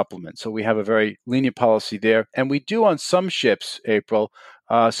the supplement. So we have a very lenient policy there, and we do on some ships, April,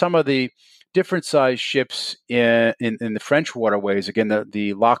 some of the different size ships in the French waterways. Again,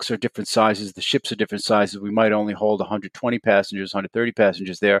 the locks are different sizes. The ships are different sizes. We might only hold 120 passengers, 130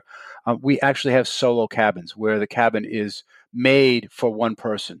 passengers there. We actually have solo cabins where the cabin is made for one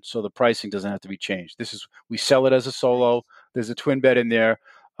person. So the pricing doesn't have to be changed. We sell it as a solo. There's a twin bed in there.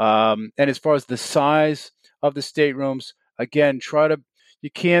 And as far as the size of the staterooms, again,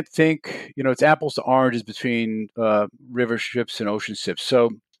 you can't think, it's apples to oranges between river ships and ocean ships. So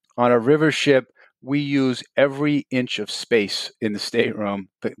on a river ship, we use every inch of space in the stateroom.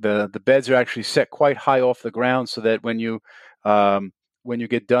 The beds are actually set quite high off the ground so that when you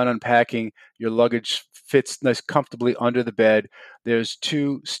get done unpacking, your luggage fits nice comfortably under the bed. There's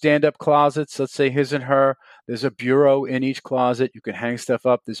two stand-up closets, let's say his and her. There's a bureau in each closet. You can hang stuff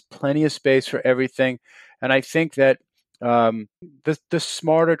up. There's plenty of space for everything. And I think that the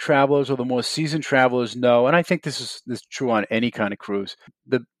smarter travelers or the more seasoned travelers know, and I think this is true on any kind of cruise,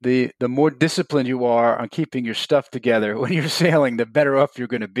 the more disciplined you are on keeping your stuff together when you're sailing, the better off you're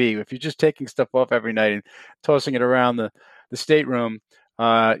going to be. If you're just taking stuff off every night and tossing it around the stateroom,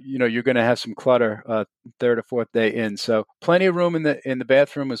 you're going to have some clutter third or fourth day in. So plenty of room in the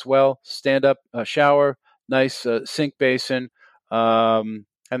bathroom as well. Stand up shower, nice sink basin, and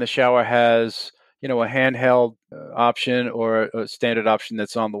the shower has a handheld option or a standard option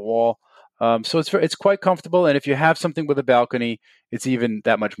that's on the wall. So it's quite comfortable. And if you have something with a balcony, it's even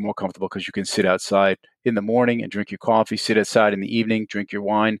that much more comfortable because you can sit outside in the morning and drink your coffee, sit outside in the evening, drink your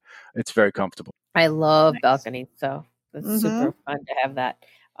wine. It's very comfortable. I love balconies, so it's super fun to have that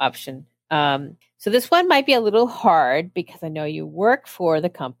option. So this one might be a little hard because I know you work for the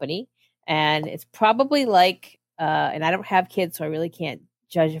company, and it's probably like, and I don't have kids, so I really can't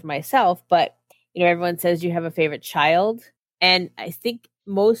judge it for myself, but everyone says you have a favorite child. And I think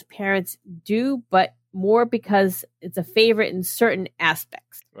most parents do, but more because it's a favorite in certain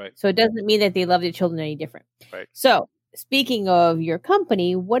aspects. Right. So it doesn't mean that they love their children any different. Right. So speaking of your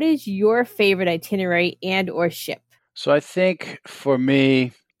company, what is your favorite itinerary and or ship? So I think for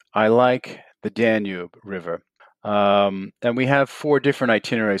me, I like the Danube River. And we have 4 different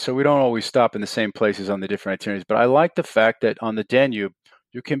itineraries. So we don't always stop in the same places on the different itineraries. But I like the fact that on the Danube,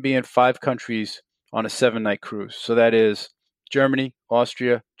 you can be in 5 countries on a 7-night cruise. So that is Germany,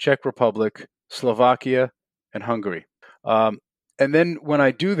 Austria, Czech Republic, Slovakia, and Hungary. And then when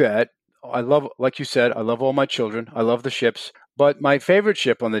I do that, like you said, I love all my children. I love the ships. But my favorite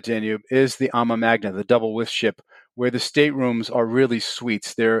ship on the Danube is the Ama Magna, the double width ship, where the staterooms are really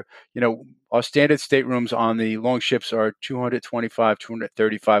suites. They're, our standard staterooms on the long ships are 225,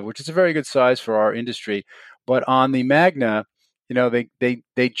 235, which is a very good size for our industry. But on the Magna,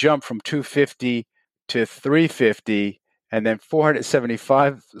 they jump from 250 to 350 and then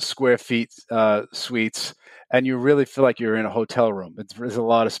 475 square feet suites, and you really feel like you're in a hotel room. There's a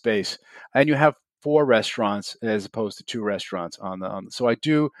lot of space, and you have 4 restaurants as opposed to 2 restaurants So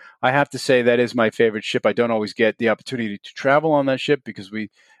I have to say that is my favorite ship. I don't always get the opportunity to travel on that ship because we,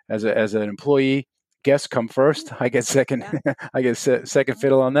 as an employee, guests come first. I get second. I get second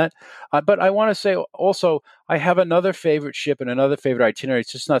fiddle on that. But I want to say also, I have another favorite ship and another favorite itinerary.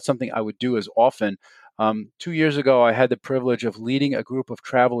 It's just not something I would do as often. 2 years ago, I had the privilege of leading a group of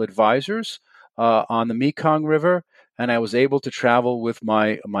travel advisors on the Mekong River, and I was able to travel with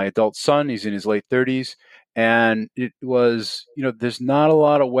my adult son. He's in his late 30s, and it was, there's not a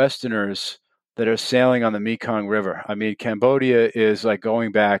lot of Westerners that are sailing on the Mekong River. I mean, Cambodia is like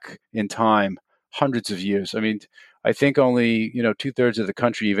going back in time hundreds of years. I mean, I think only, 2/3 of the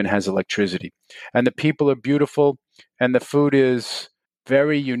country even has electricity. And the people are beautiful, and the food is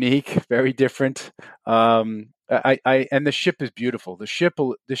very unique, very different. And the ship is beautiful. The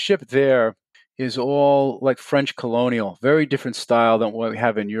ship there is all like French colonial, very different style than what we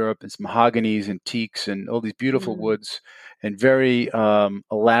have in Europe. It's mahoganies and teaks and all these beautiful woods and very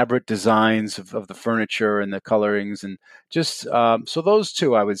elaborate designs of the furniture and the colorings. And just so those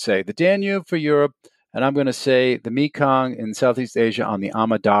two, I would say, the Danube for Europe, and I'm going to say the Mekong in Southeast Asia on the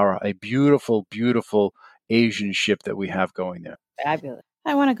Amadara, a beautiful, beautiful Asian ship that we have going there. Fabulous.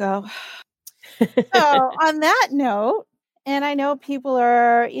 I want to go. So on that note, and I know people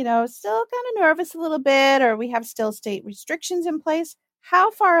are, still kind of nervous a little bit, or we have still state restrictions in place.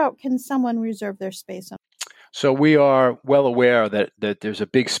 How far out can someone reserve their space? So we are well aware that there's a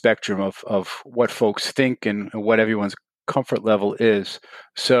big spectrum of what folks think and what everyone's comfort level is.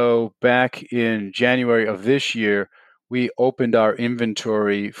 So back in January of this year, we opened our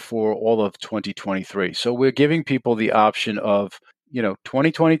inventory for all of 2023. So we're giving people the option of,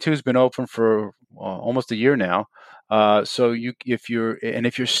 2022 has been open for almost a year now. So if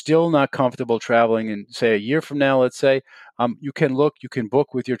you're still not comfortable traveling, and say a year from now, let's say, you can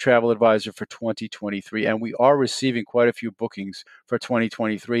book with your travel advisor for 2023, and we are receiving quite a few bookings for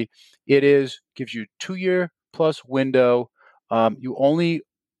 2023. It gives you 2-year plus window. You only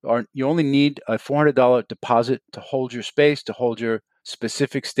need a $400 deposit to hold your space, to hold your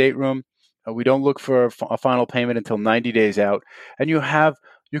specific stateroom. We don't look for a final payment until 90 days out, and you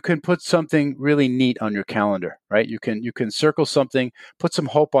can put something really neat on your calendar, right? You can circle something, put some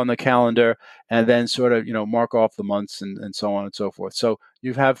hope on the calendar, and then sort of, mark off the months and so on and so forth. So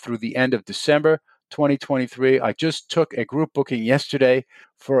you have through the end of December 2023. I just took a group booking yesterday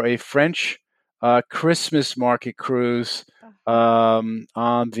for a French Christmas market cruise on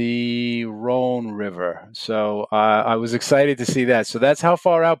the Rhone River. So I was excited to see that. So that's how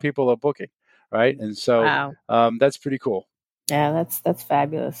far out people are booking, right? And so Wow. that's pretty cool. Yeah, that's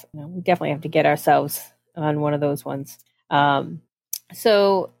fabulous. We definitely have to get ourselves on one of those ones.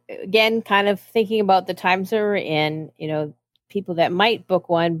 So again, kind of thinking about the times that we're in, people that might book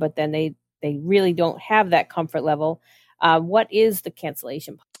one, but then they really don't have that comfort level. What is the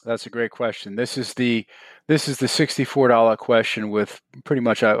cancellation policy? That's a great question. This is the $64 question with pretty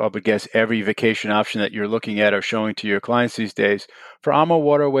much, I would guess, every vacation option that you're looking at or showing to your clients these days. For AMA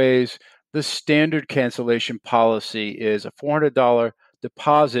Waterways, the standard cancellation policy is a $400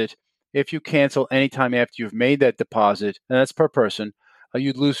 deposit. If you cancel anytime after you've made that deposit, and that's per person,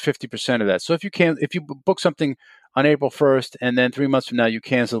 you'd lose 50% of that. So if you book something on April 1st and then 3 months from now you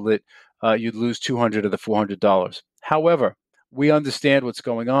canceled it, you'd lose $200 of the $400. However, we understand what's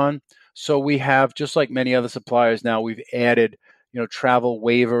going on. So we have, just like many other suppliers now, we've added, travel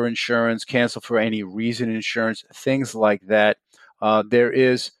waiver insurance, cancel for any reason insurance, things like that. There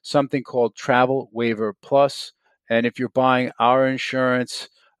is something called Travel Waiver Plus. And if you're buying our insurance,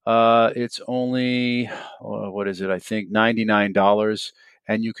 it's only, what is it? I think $99.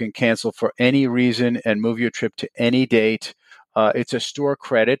 And you can cancel for any reason and move your trip to any date. It's a store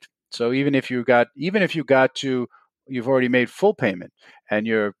credit. So even if you got to, you've already made full payment and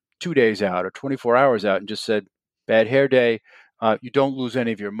you're 2 days out or 24 hours out and just said, bad hair day, you don't lose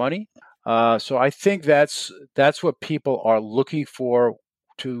any of your money. So I think that's what people are looking for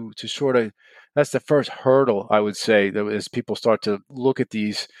to sort of, that's the first hurdle, I would say, as people start to look at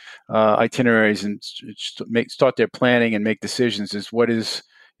these itineraries and start their planning and make decisions, is what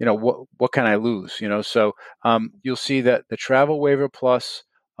can I lose? So you'll see that the Travel Waiver Plus,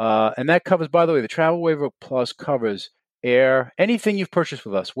 and that covers, by the way, the Travel Waiver Plus covers air, anything you've purchased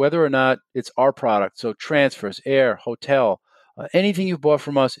with us, whether or not it's our product. So transfers, air, hotel, anything you've bought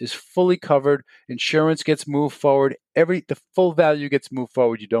from us is fully covered. Insurance gets moved forward. The full value gets moved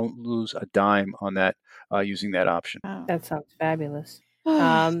forward. You don't lose a dime on that using that option. Wow. That sounds fabulous.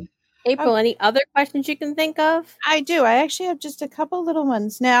 April, any other questions you can think of? I do. I actually have just a couple little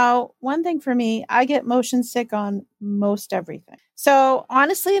ones. Now, one thing for me, I get motion sick on most everything. So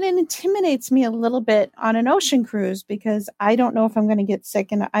honestly, it intimidates me a little bit on an ocean cruise because I don't know if I'm going to get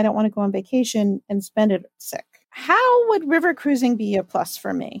sick and I don't want to go on vacation and spend it sick. How would river cruising be a plus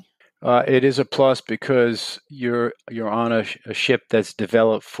for me? It is a plus because you're on a ship that's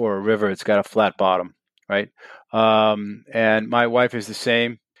developed for a river. It's got a flat bottom, right? And my wife is the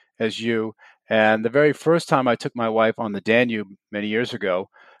same as you. And the very first time I took my wife on the Danube many years ago,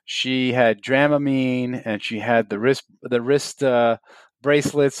 she had Dramamine and she had the wrist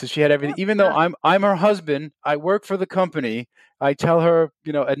bracelets. So she had everything. Even though I'm her husband, I work for the company. I tell her,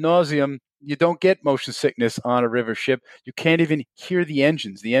 ad nauseum, you don't get motion sickness on a river ship. You can't even hear the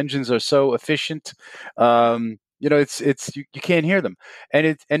engines. The engines are so efficient. You can't hear them.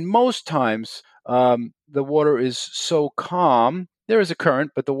 And most times the water is so calm. there is a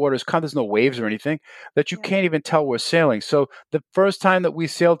current, but the water is calm. There's no waves or anything that you can't even tell we're sailing. So the first time that we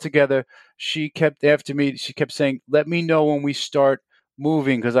sailed together, she kept saying, let me know when we start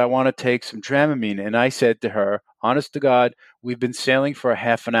moving because I want to take some Dramamine. And I said to her, honest to God, we've been sailing for a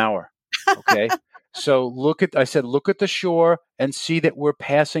half an hour. Okay. So look at the shore and see that we're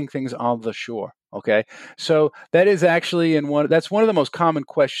passing things on the shore. Okay. So that is actually that's one of the most common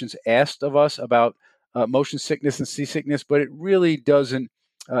questions asked of us about motion sickness and seasickness, but it doesn't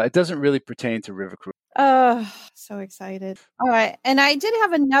really pertain to river cruise. Oh, so excited. All right. And I did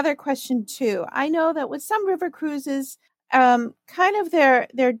have another question too. I know that with some river cruises, kind of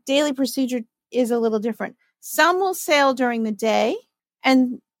their daily procedure is a little different. Some will sail during the day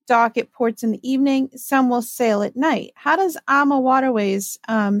and dock at ports in the evening. Some will sail at night. How does AMA Waterways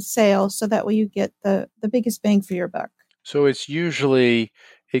sail so that way you get the biggest bang for your buck? So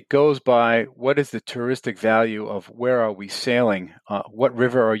it goes by what is the touristic value of where are we sailing? What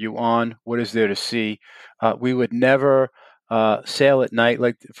river are you on? What is there to see? We would never sail at night.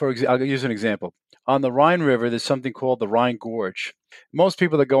 Like, for example, I'll use an example. On the Rhine River, there's something called the Rhine Gorge. Most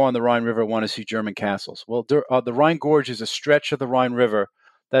people that go on the Rhine River want to see German castles. Well, the Rhine Gorge is a stretch of the Rhine River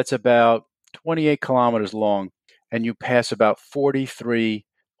that's about 28 kilometers long, and you pass about 43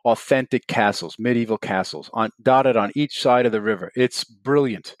 authentic castles, medieval castles, dotted on each side of the river. It's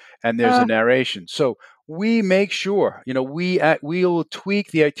brilliant, and there's a narration. So we make sure, we will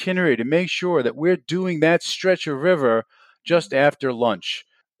tweak the itinerary to make sure that we're doing that stretch of river just after lunch.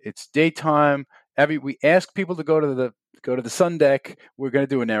 It's daytime. We ask people to go to the sun deck. We're going to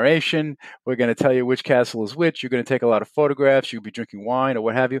do a narration. We're going to tell you which castle is which. You're going to take a lot of photographs. You'll be drinking wine or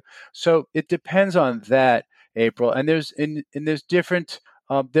what have you. So it depends on that, April. And there's different.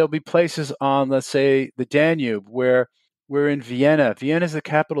 There'll be places on, let's say, the Danube where we're in Vienna. Vienna is the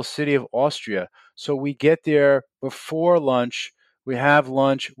capital city of Austria. So we get there before lunch. We have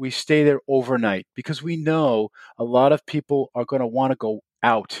lunch. We stay there overnight because we know a lot of people are going to want to go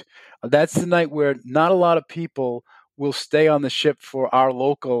out. That's the night where not a lot of people will stay on the ship for our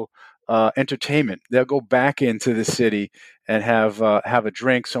local entertainment. They'll go back into the city and have a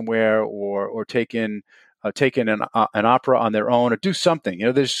drink somewhere or take in an opera on their own or do something.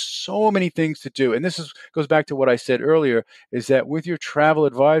 There's so many things to do. And this goes back to what I said earlier, is that with your travel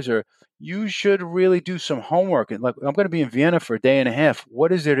advisor, you should really do some homework. And like, I'm going to be in Vienna for a day and a half.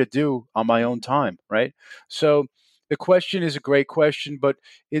 What is there to do on my own time, right? So the question is a great question, but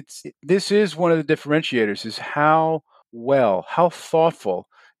this is one of the differentiators, is how thoughtful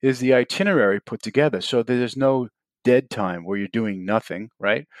is the itinerary put together so that there's no dead time where you're doing nothing,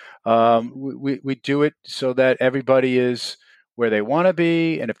 right? We do it so that everybody is where they want to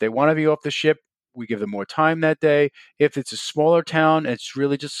be, and if they want to be off the ship, we give them more time that day. If it's a smaller town, it's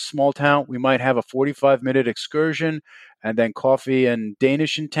really just a small town, we might have a 45-minute excursion and then coffee and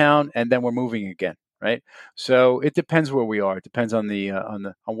Danish in town, and then we're moving again, right? So it depends where we are. It depends on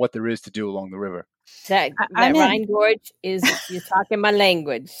on what there is to do along the river. That Rhine Gorge you're talking my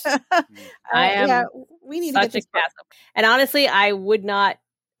language. I am we need such to get a castle. And honestly, I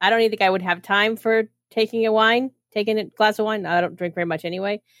don't even think I would have time for taking a glass of wine. I don't drink very much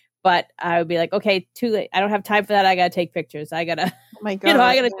anyway. But I would be like, okay, too late. I don't have time for that. I got to take pictures. I got to, I got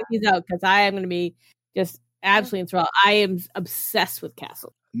to check these out because I am going to be just absolutely enthralled. I am obsessed with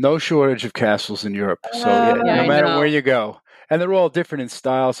castles. No shortage of castles in Europe. So no matter where you go. And they're all different in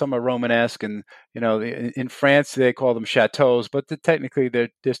style. Some are Romanesque, and in France they call them chateaux, but technically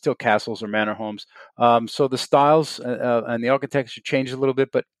they're still castles or manor homes. So the styles and the architecture change a little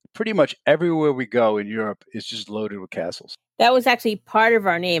bit, but pretty much everywhere we go in Europe is just loaded with castles. That was actually part of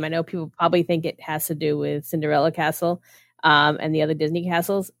our name. I know people probably think it has to do with Cinderella Castle and the other Disney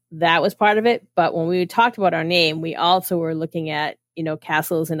castles. That was part of it. But when we talked about our name, we also were looking at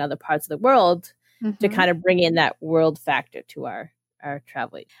castles in other parts of the world. Mm-hmm. To kind of bring in that world factor to our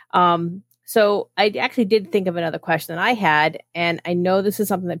traveling. So I actually did think of another question that I had, and I know this is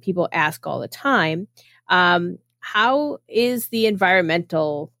something that people ask all the time. How is the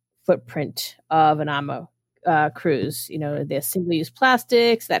environmental footprint of an AMA cruise? The single-use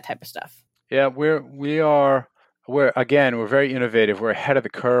plastics, that type of stuff. Yeah, we're very innovative. We're ahead of the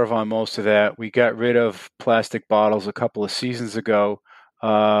curve on most of that. We got rid of plastic bottles a couple of seasons ago.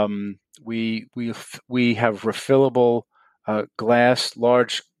 We have refillable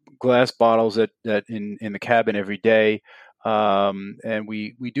large glass bottles that in the cabin every day, and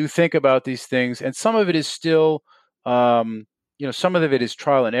we do think about these things. And some of it is still, some of it is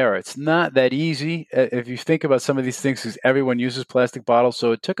trial and error. It's not that easy if you think about some of these things, because everyone uses plastic bottles.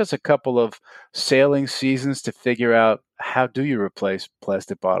 So it took us a couple of sailing seasons to figure out, how do you replace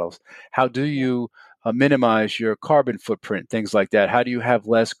plastic bottles? How do you minimize your carbon footprint, things like that? How do you have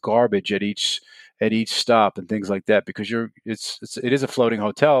less garbage at each stop and things like that? Because it is a floating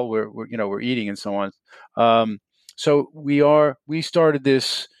hotel where we're eating and so on. So we started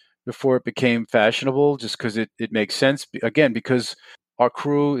this before it became fashionable, just because it makes sense. Again, because our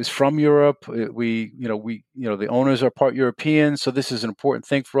crew is from Europe. The owners are part European, so this is an important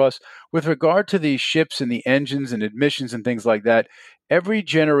thing for us. With regard to the ships and the engines and admissions and things like that, every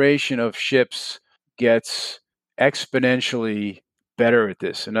generation of ships gets exponentially better at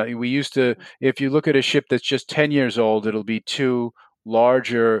this. And we used to, if you look at a ship that's just 10 years old, it'll be two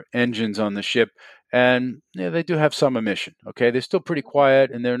larger engines on the ship. And they do have some emission. Okay, they're still pretty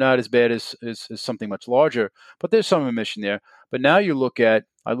quiet, and they're not as bad as something much larger, but there's some emission there. But now I look at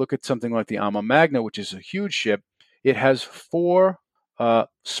something like the Alma Magna, which is a huge ship. It has four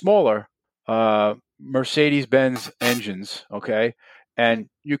smaller Mercedes-Benz engines, okay? And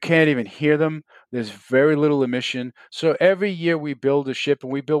you can't even hear them. There's very little emission. So every year we build a ship,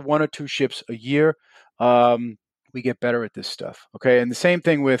 and we build 1 or 2 ships a year. We get better at this stuff, okay? And the same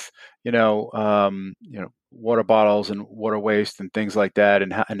thing with, water bottles and water waste and things like that,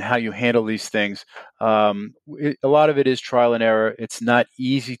 and how you handle these things. A lot of it is trial and error. It's not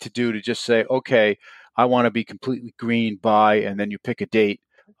easy to do, to just say, okay, I want to be completely green by, and then you pick a date.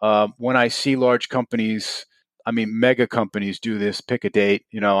 When I see large companies, mega companies do this, pick a date.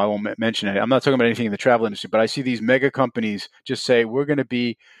 I won't mention it. I'm not talking about anything in the travel industry, but I see these mega companies just say, we're going to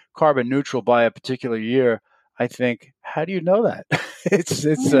be carbon neutral by a particular year. I think, how do you know that? It's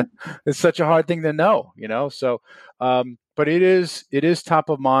such a hard thing to know, So, but it is top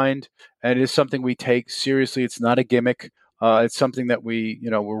of mind, and it is something we take seriously. It's not a gimmick. It's something that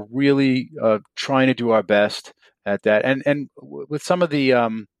we're really trying to do our best at that. And with some of the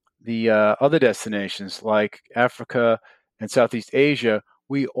other destinations like Africa and Southeast Asia,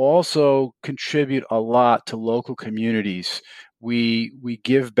 we also contribute a lot to local communities. We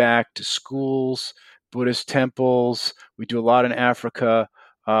give back to schools, Buddhist temples. We do a lot in Africa.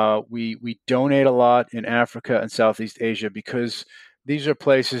 We donate a lot in Africa and Southeast Asia, because these are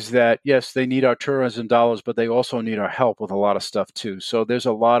places that, yes, they need our tourism dollars, but they also need our help with a lot of stuff too. So there's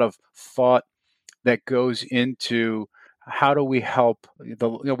a lot of thought that goes into how do we help.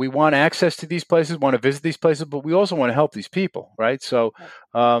 We want access to these places, want to visit these places, but we also want to help these people, right? So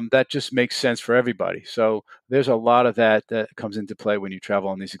that just makes sense for everybody. So there's a lot of that comes into play when you travel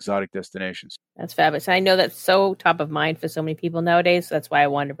on these exotic destinations. That's fabulous. I know that's so top of mind for so many people nowadays. So that's why I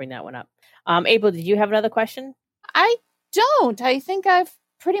wanted to bring that one up. April, did you have another question? I don't. I think I've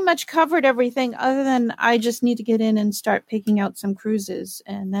pretty much covered everything, other than I just need to get in and start picking out some cruises,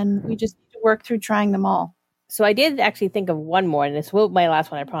 and then we just need to work through trying them all. So I did actually think of one more, and this will be my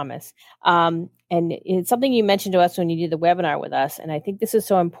last one, I promise. And it's something you mentioned to us when you did the webinar with us. And I think this is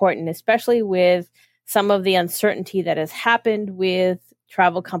so important, especially with some of the uncertainty that has happened with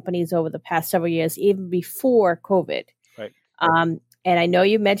travel companies over the past several years, even before COVID. Right. And I know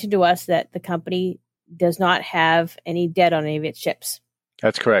you mentioned to us that the company does not have any debt on any of its ships.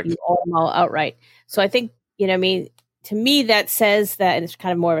 That's correct. You own them all outright. So I think, to me, that says that, and it's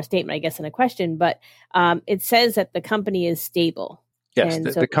kind of more of a statement, I guess, than a question, but it says that the company is stable. Yes,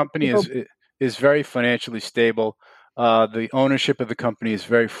 the company is very financially stable. The ownership of the company is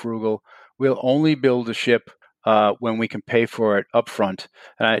very frugal. We'll only build a ship when we can pay for it upfront.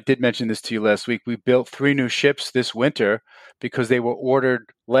 And I did mention this to you last week. We built 3 new ships this winter because they were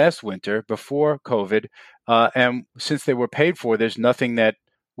ordered last winter before COVID. And since they were paid for, there's nothing that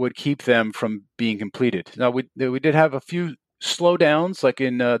would keep them from being completed. Now, we did have a few slowdowns, like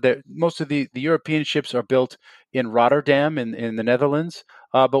in most of the European ships are built in Rotterdam in the Netherlands.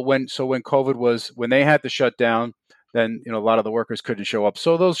 But when COVID when they had to shut down, then a lot of the workers couldn't show up.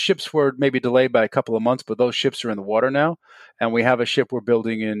 So those ships were maybe delayed by a couple of months, but those ships are in the water now. And we have a ship we're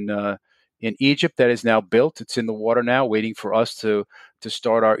building in Egypt that is now built. It's in the water now, waiting for us to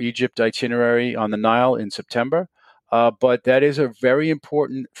start our Egypt itinerary on the Nile in September. But that is a very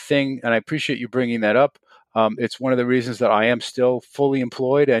important thing, and I appreciate you bringing that up. It's one of the reasons that I am still fully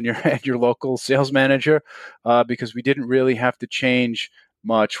employed and your local sales manager, because we didn't really have to change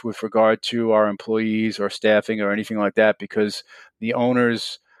much with regard to our employees or staffing or anything like that, because the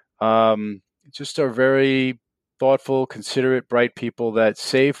owners just are very thoughtful, considerate, bright people that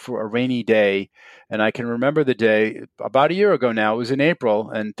save for a rainy day. And I can remember the day about a year ago now. It was in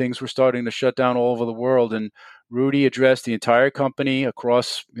April, and things were starting to shut down all over the world. And Rudy addressed the entire company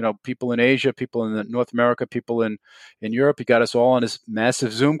across, people in Asia, people in North America, people in Europe. He got us all on his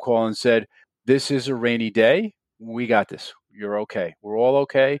massive Zoom call and said, "This is a rainy day. We got this. You're okay. We're all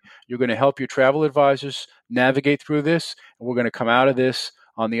okay. You're going to help your travel advisors navigate through this, and we're going to come out of this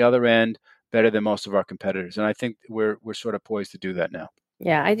on the other end better than most of our competitors. And I think we're sort of poised to do that now.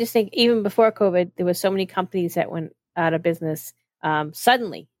 Yeah, I just think even before COVID, there was so many companies that went out of business.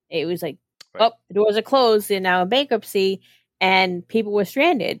 Suddenly, it was like, Right. oh, the doors are closed. They're now in bankruptcy, and people were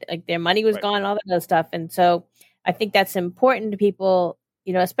stranded. Like their money was Right. gone, all that other stuff. And so I think that's important to people,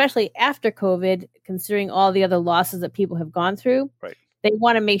 especially after COVID, considering all the other losses that people have gone through. Right. They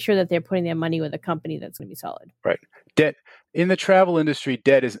want to make sure that they're putting their money with a company that's going to be solid. Right. Debt in the travel industry,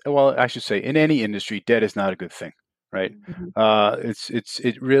 I should say in any industry, debt is not a good thing. Right. Mm-hmm.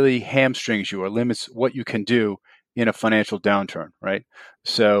 It really hamstrings you or limits what you can do in a financial downturn. Right.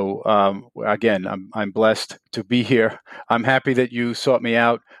 So again, I'm blessed to be here. I'm happy that you sought me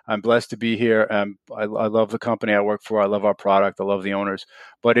out. I'm blessed to be here. I love the company I work for. I love our product. I love the owners.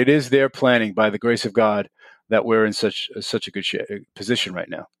 But it is their planning, by the grace of God, that we're in such a good position right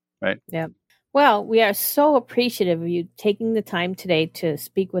now. Right. Yeah. Well, we are so appreciative of you taking the time today to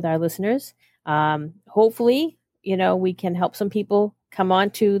speak with our listeners. Hopefully, we can help some people come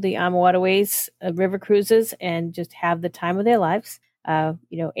on to the Waterways river cruises and just have the time of their lives.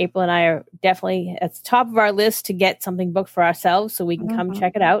 April and I are definitely at the top of our list to get something booked for ourselves so we can come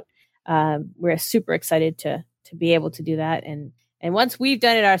check it out. We're super excited to be able to do that. And once we've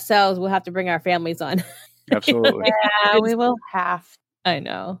done it ourselves, we'll have to bring our families on. Absolutely. Yeah, we will have. I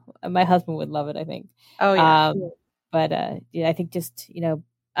know. My husband would love it, I think. Oh, yeah. But I think just,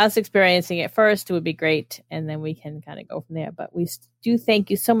 us experiencing it first would be great. And then we can kind of go from there. But we do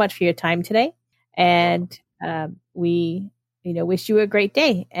thank you so much for your time today. And we, wish you a great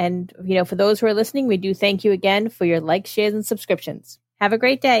day. And, for those who are listening, we do thank you again for your likes, shares, and subscriptions. Have a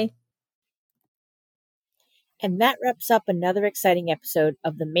great day. And that wraps up another exciting episode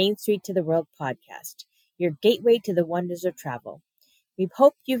of the Main Street to the World podcast, your gateway to the wonders of travel. We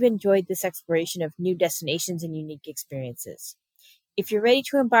hope you've enjoyed this exploration of new destinations and unique experiences. If you're ready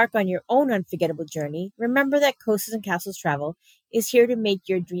to embark on your own unforgettable journey, remember that Coasters and Castles Travel is here to make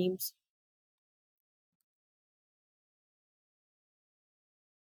your dreams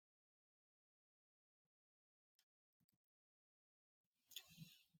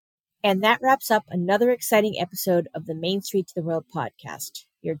And that wraps up another exciting episode of the Main Street to the World podcast,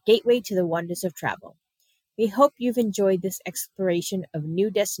 your gateway to the wonders of travel. We hope you've enjoyed this exploration of new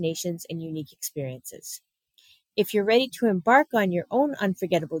destinations and unique experiences. If you're ready to embark on your own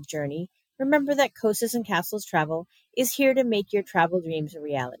unforgettable journey, remember that Coasters and Castles Travel is here to make your travel dreams a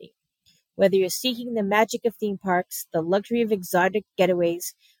reality. Whether you're seeking the magic of theme parks, the luxury of exotic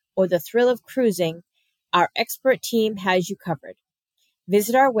getaways, or the thrill of cruising, our expert team has you covered.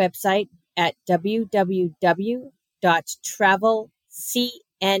 Visit our website at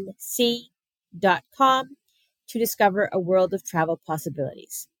www.travelcnc.com to discover a world of travel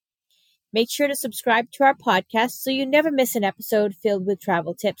possibilities. Make sure to subscribe to our podcast so you never miss an episode filled with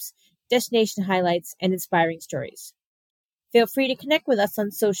travel tips, destination highlights, and inspiring stories. Feel free to connect with us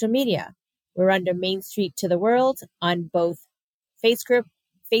on social media. We're under Main Street to the World on both Facebook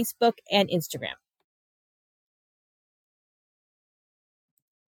and Instagram.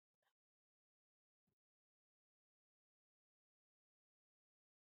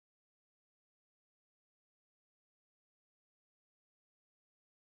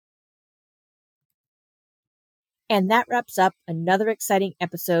 And that wraps up another exciting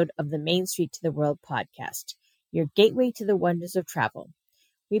episode of the Main Street to the World podcast, your gateway to the wonders of travel.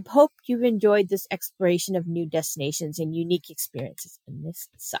 We hope you've enjoyed this exploration of new destinations and unique experiences. And this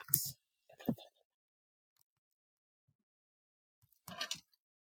sucks.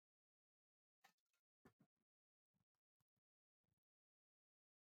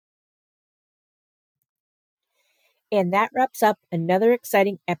 And that wraps up another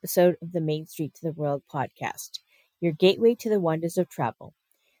exciting episode of the Main Street to the World podcast, your gateway to the wonders of travel.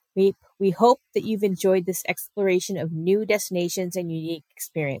 We hope that you've enjoyed this exploration of new destinations and unique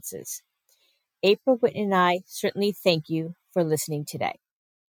experiences. April, Whitney, and I certainly thank you for listening today.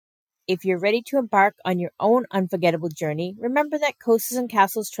 If you're ready to embark on your own unforgettable journey, remember that Coasters and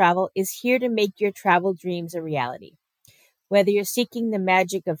Castles Travel is here to make your travel dreams a reality. Whether you're seeking the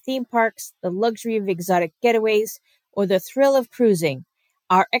magic of theme parks, the luxury of exotic getaways, or the thrill of cruising,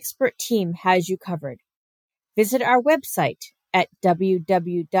 our expert team has you covered. Visit our website at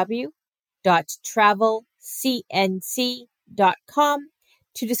www.travelcnc.com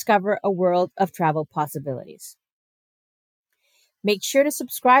to discover a world of travel possibilities. Make sure to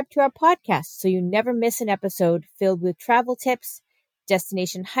subscribe to our podcast so you never miss an episode filled with travel tips,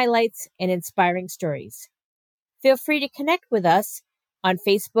 destination highlights, and inspiring stories. Feel free to connect with us on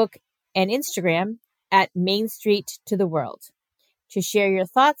Facebook and Instagram at Main Street to the World to share your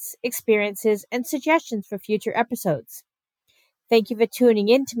thoughts, experiences, and suggestions for future episodes. Thank you for tuning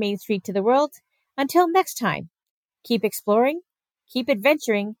in to Main Street to the World. Until next time, keep exploring, keep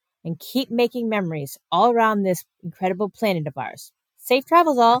adventuring, and keep making memories all around this incredible planet of ours. Safe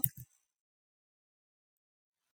travels, all!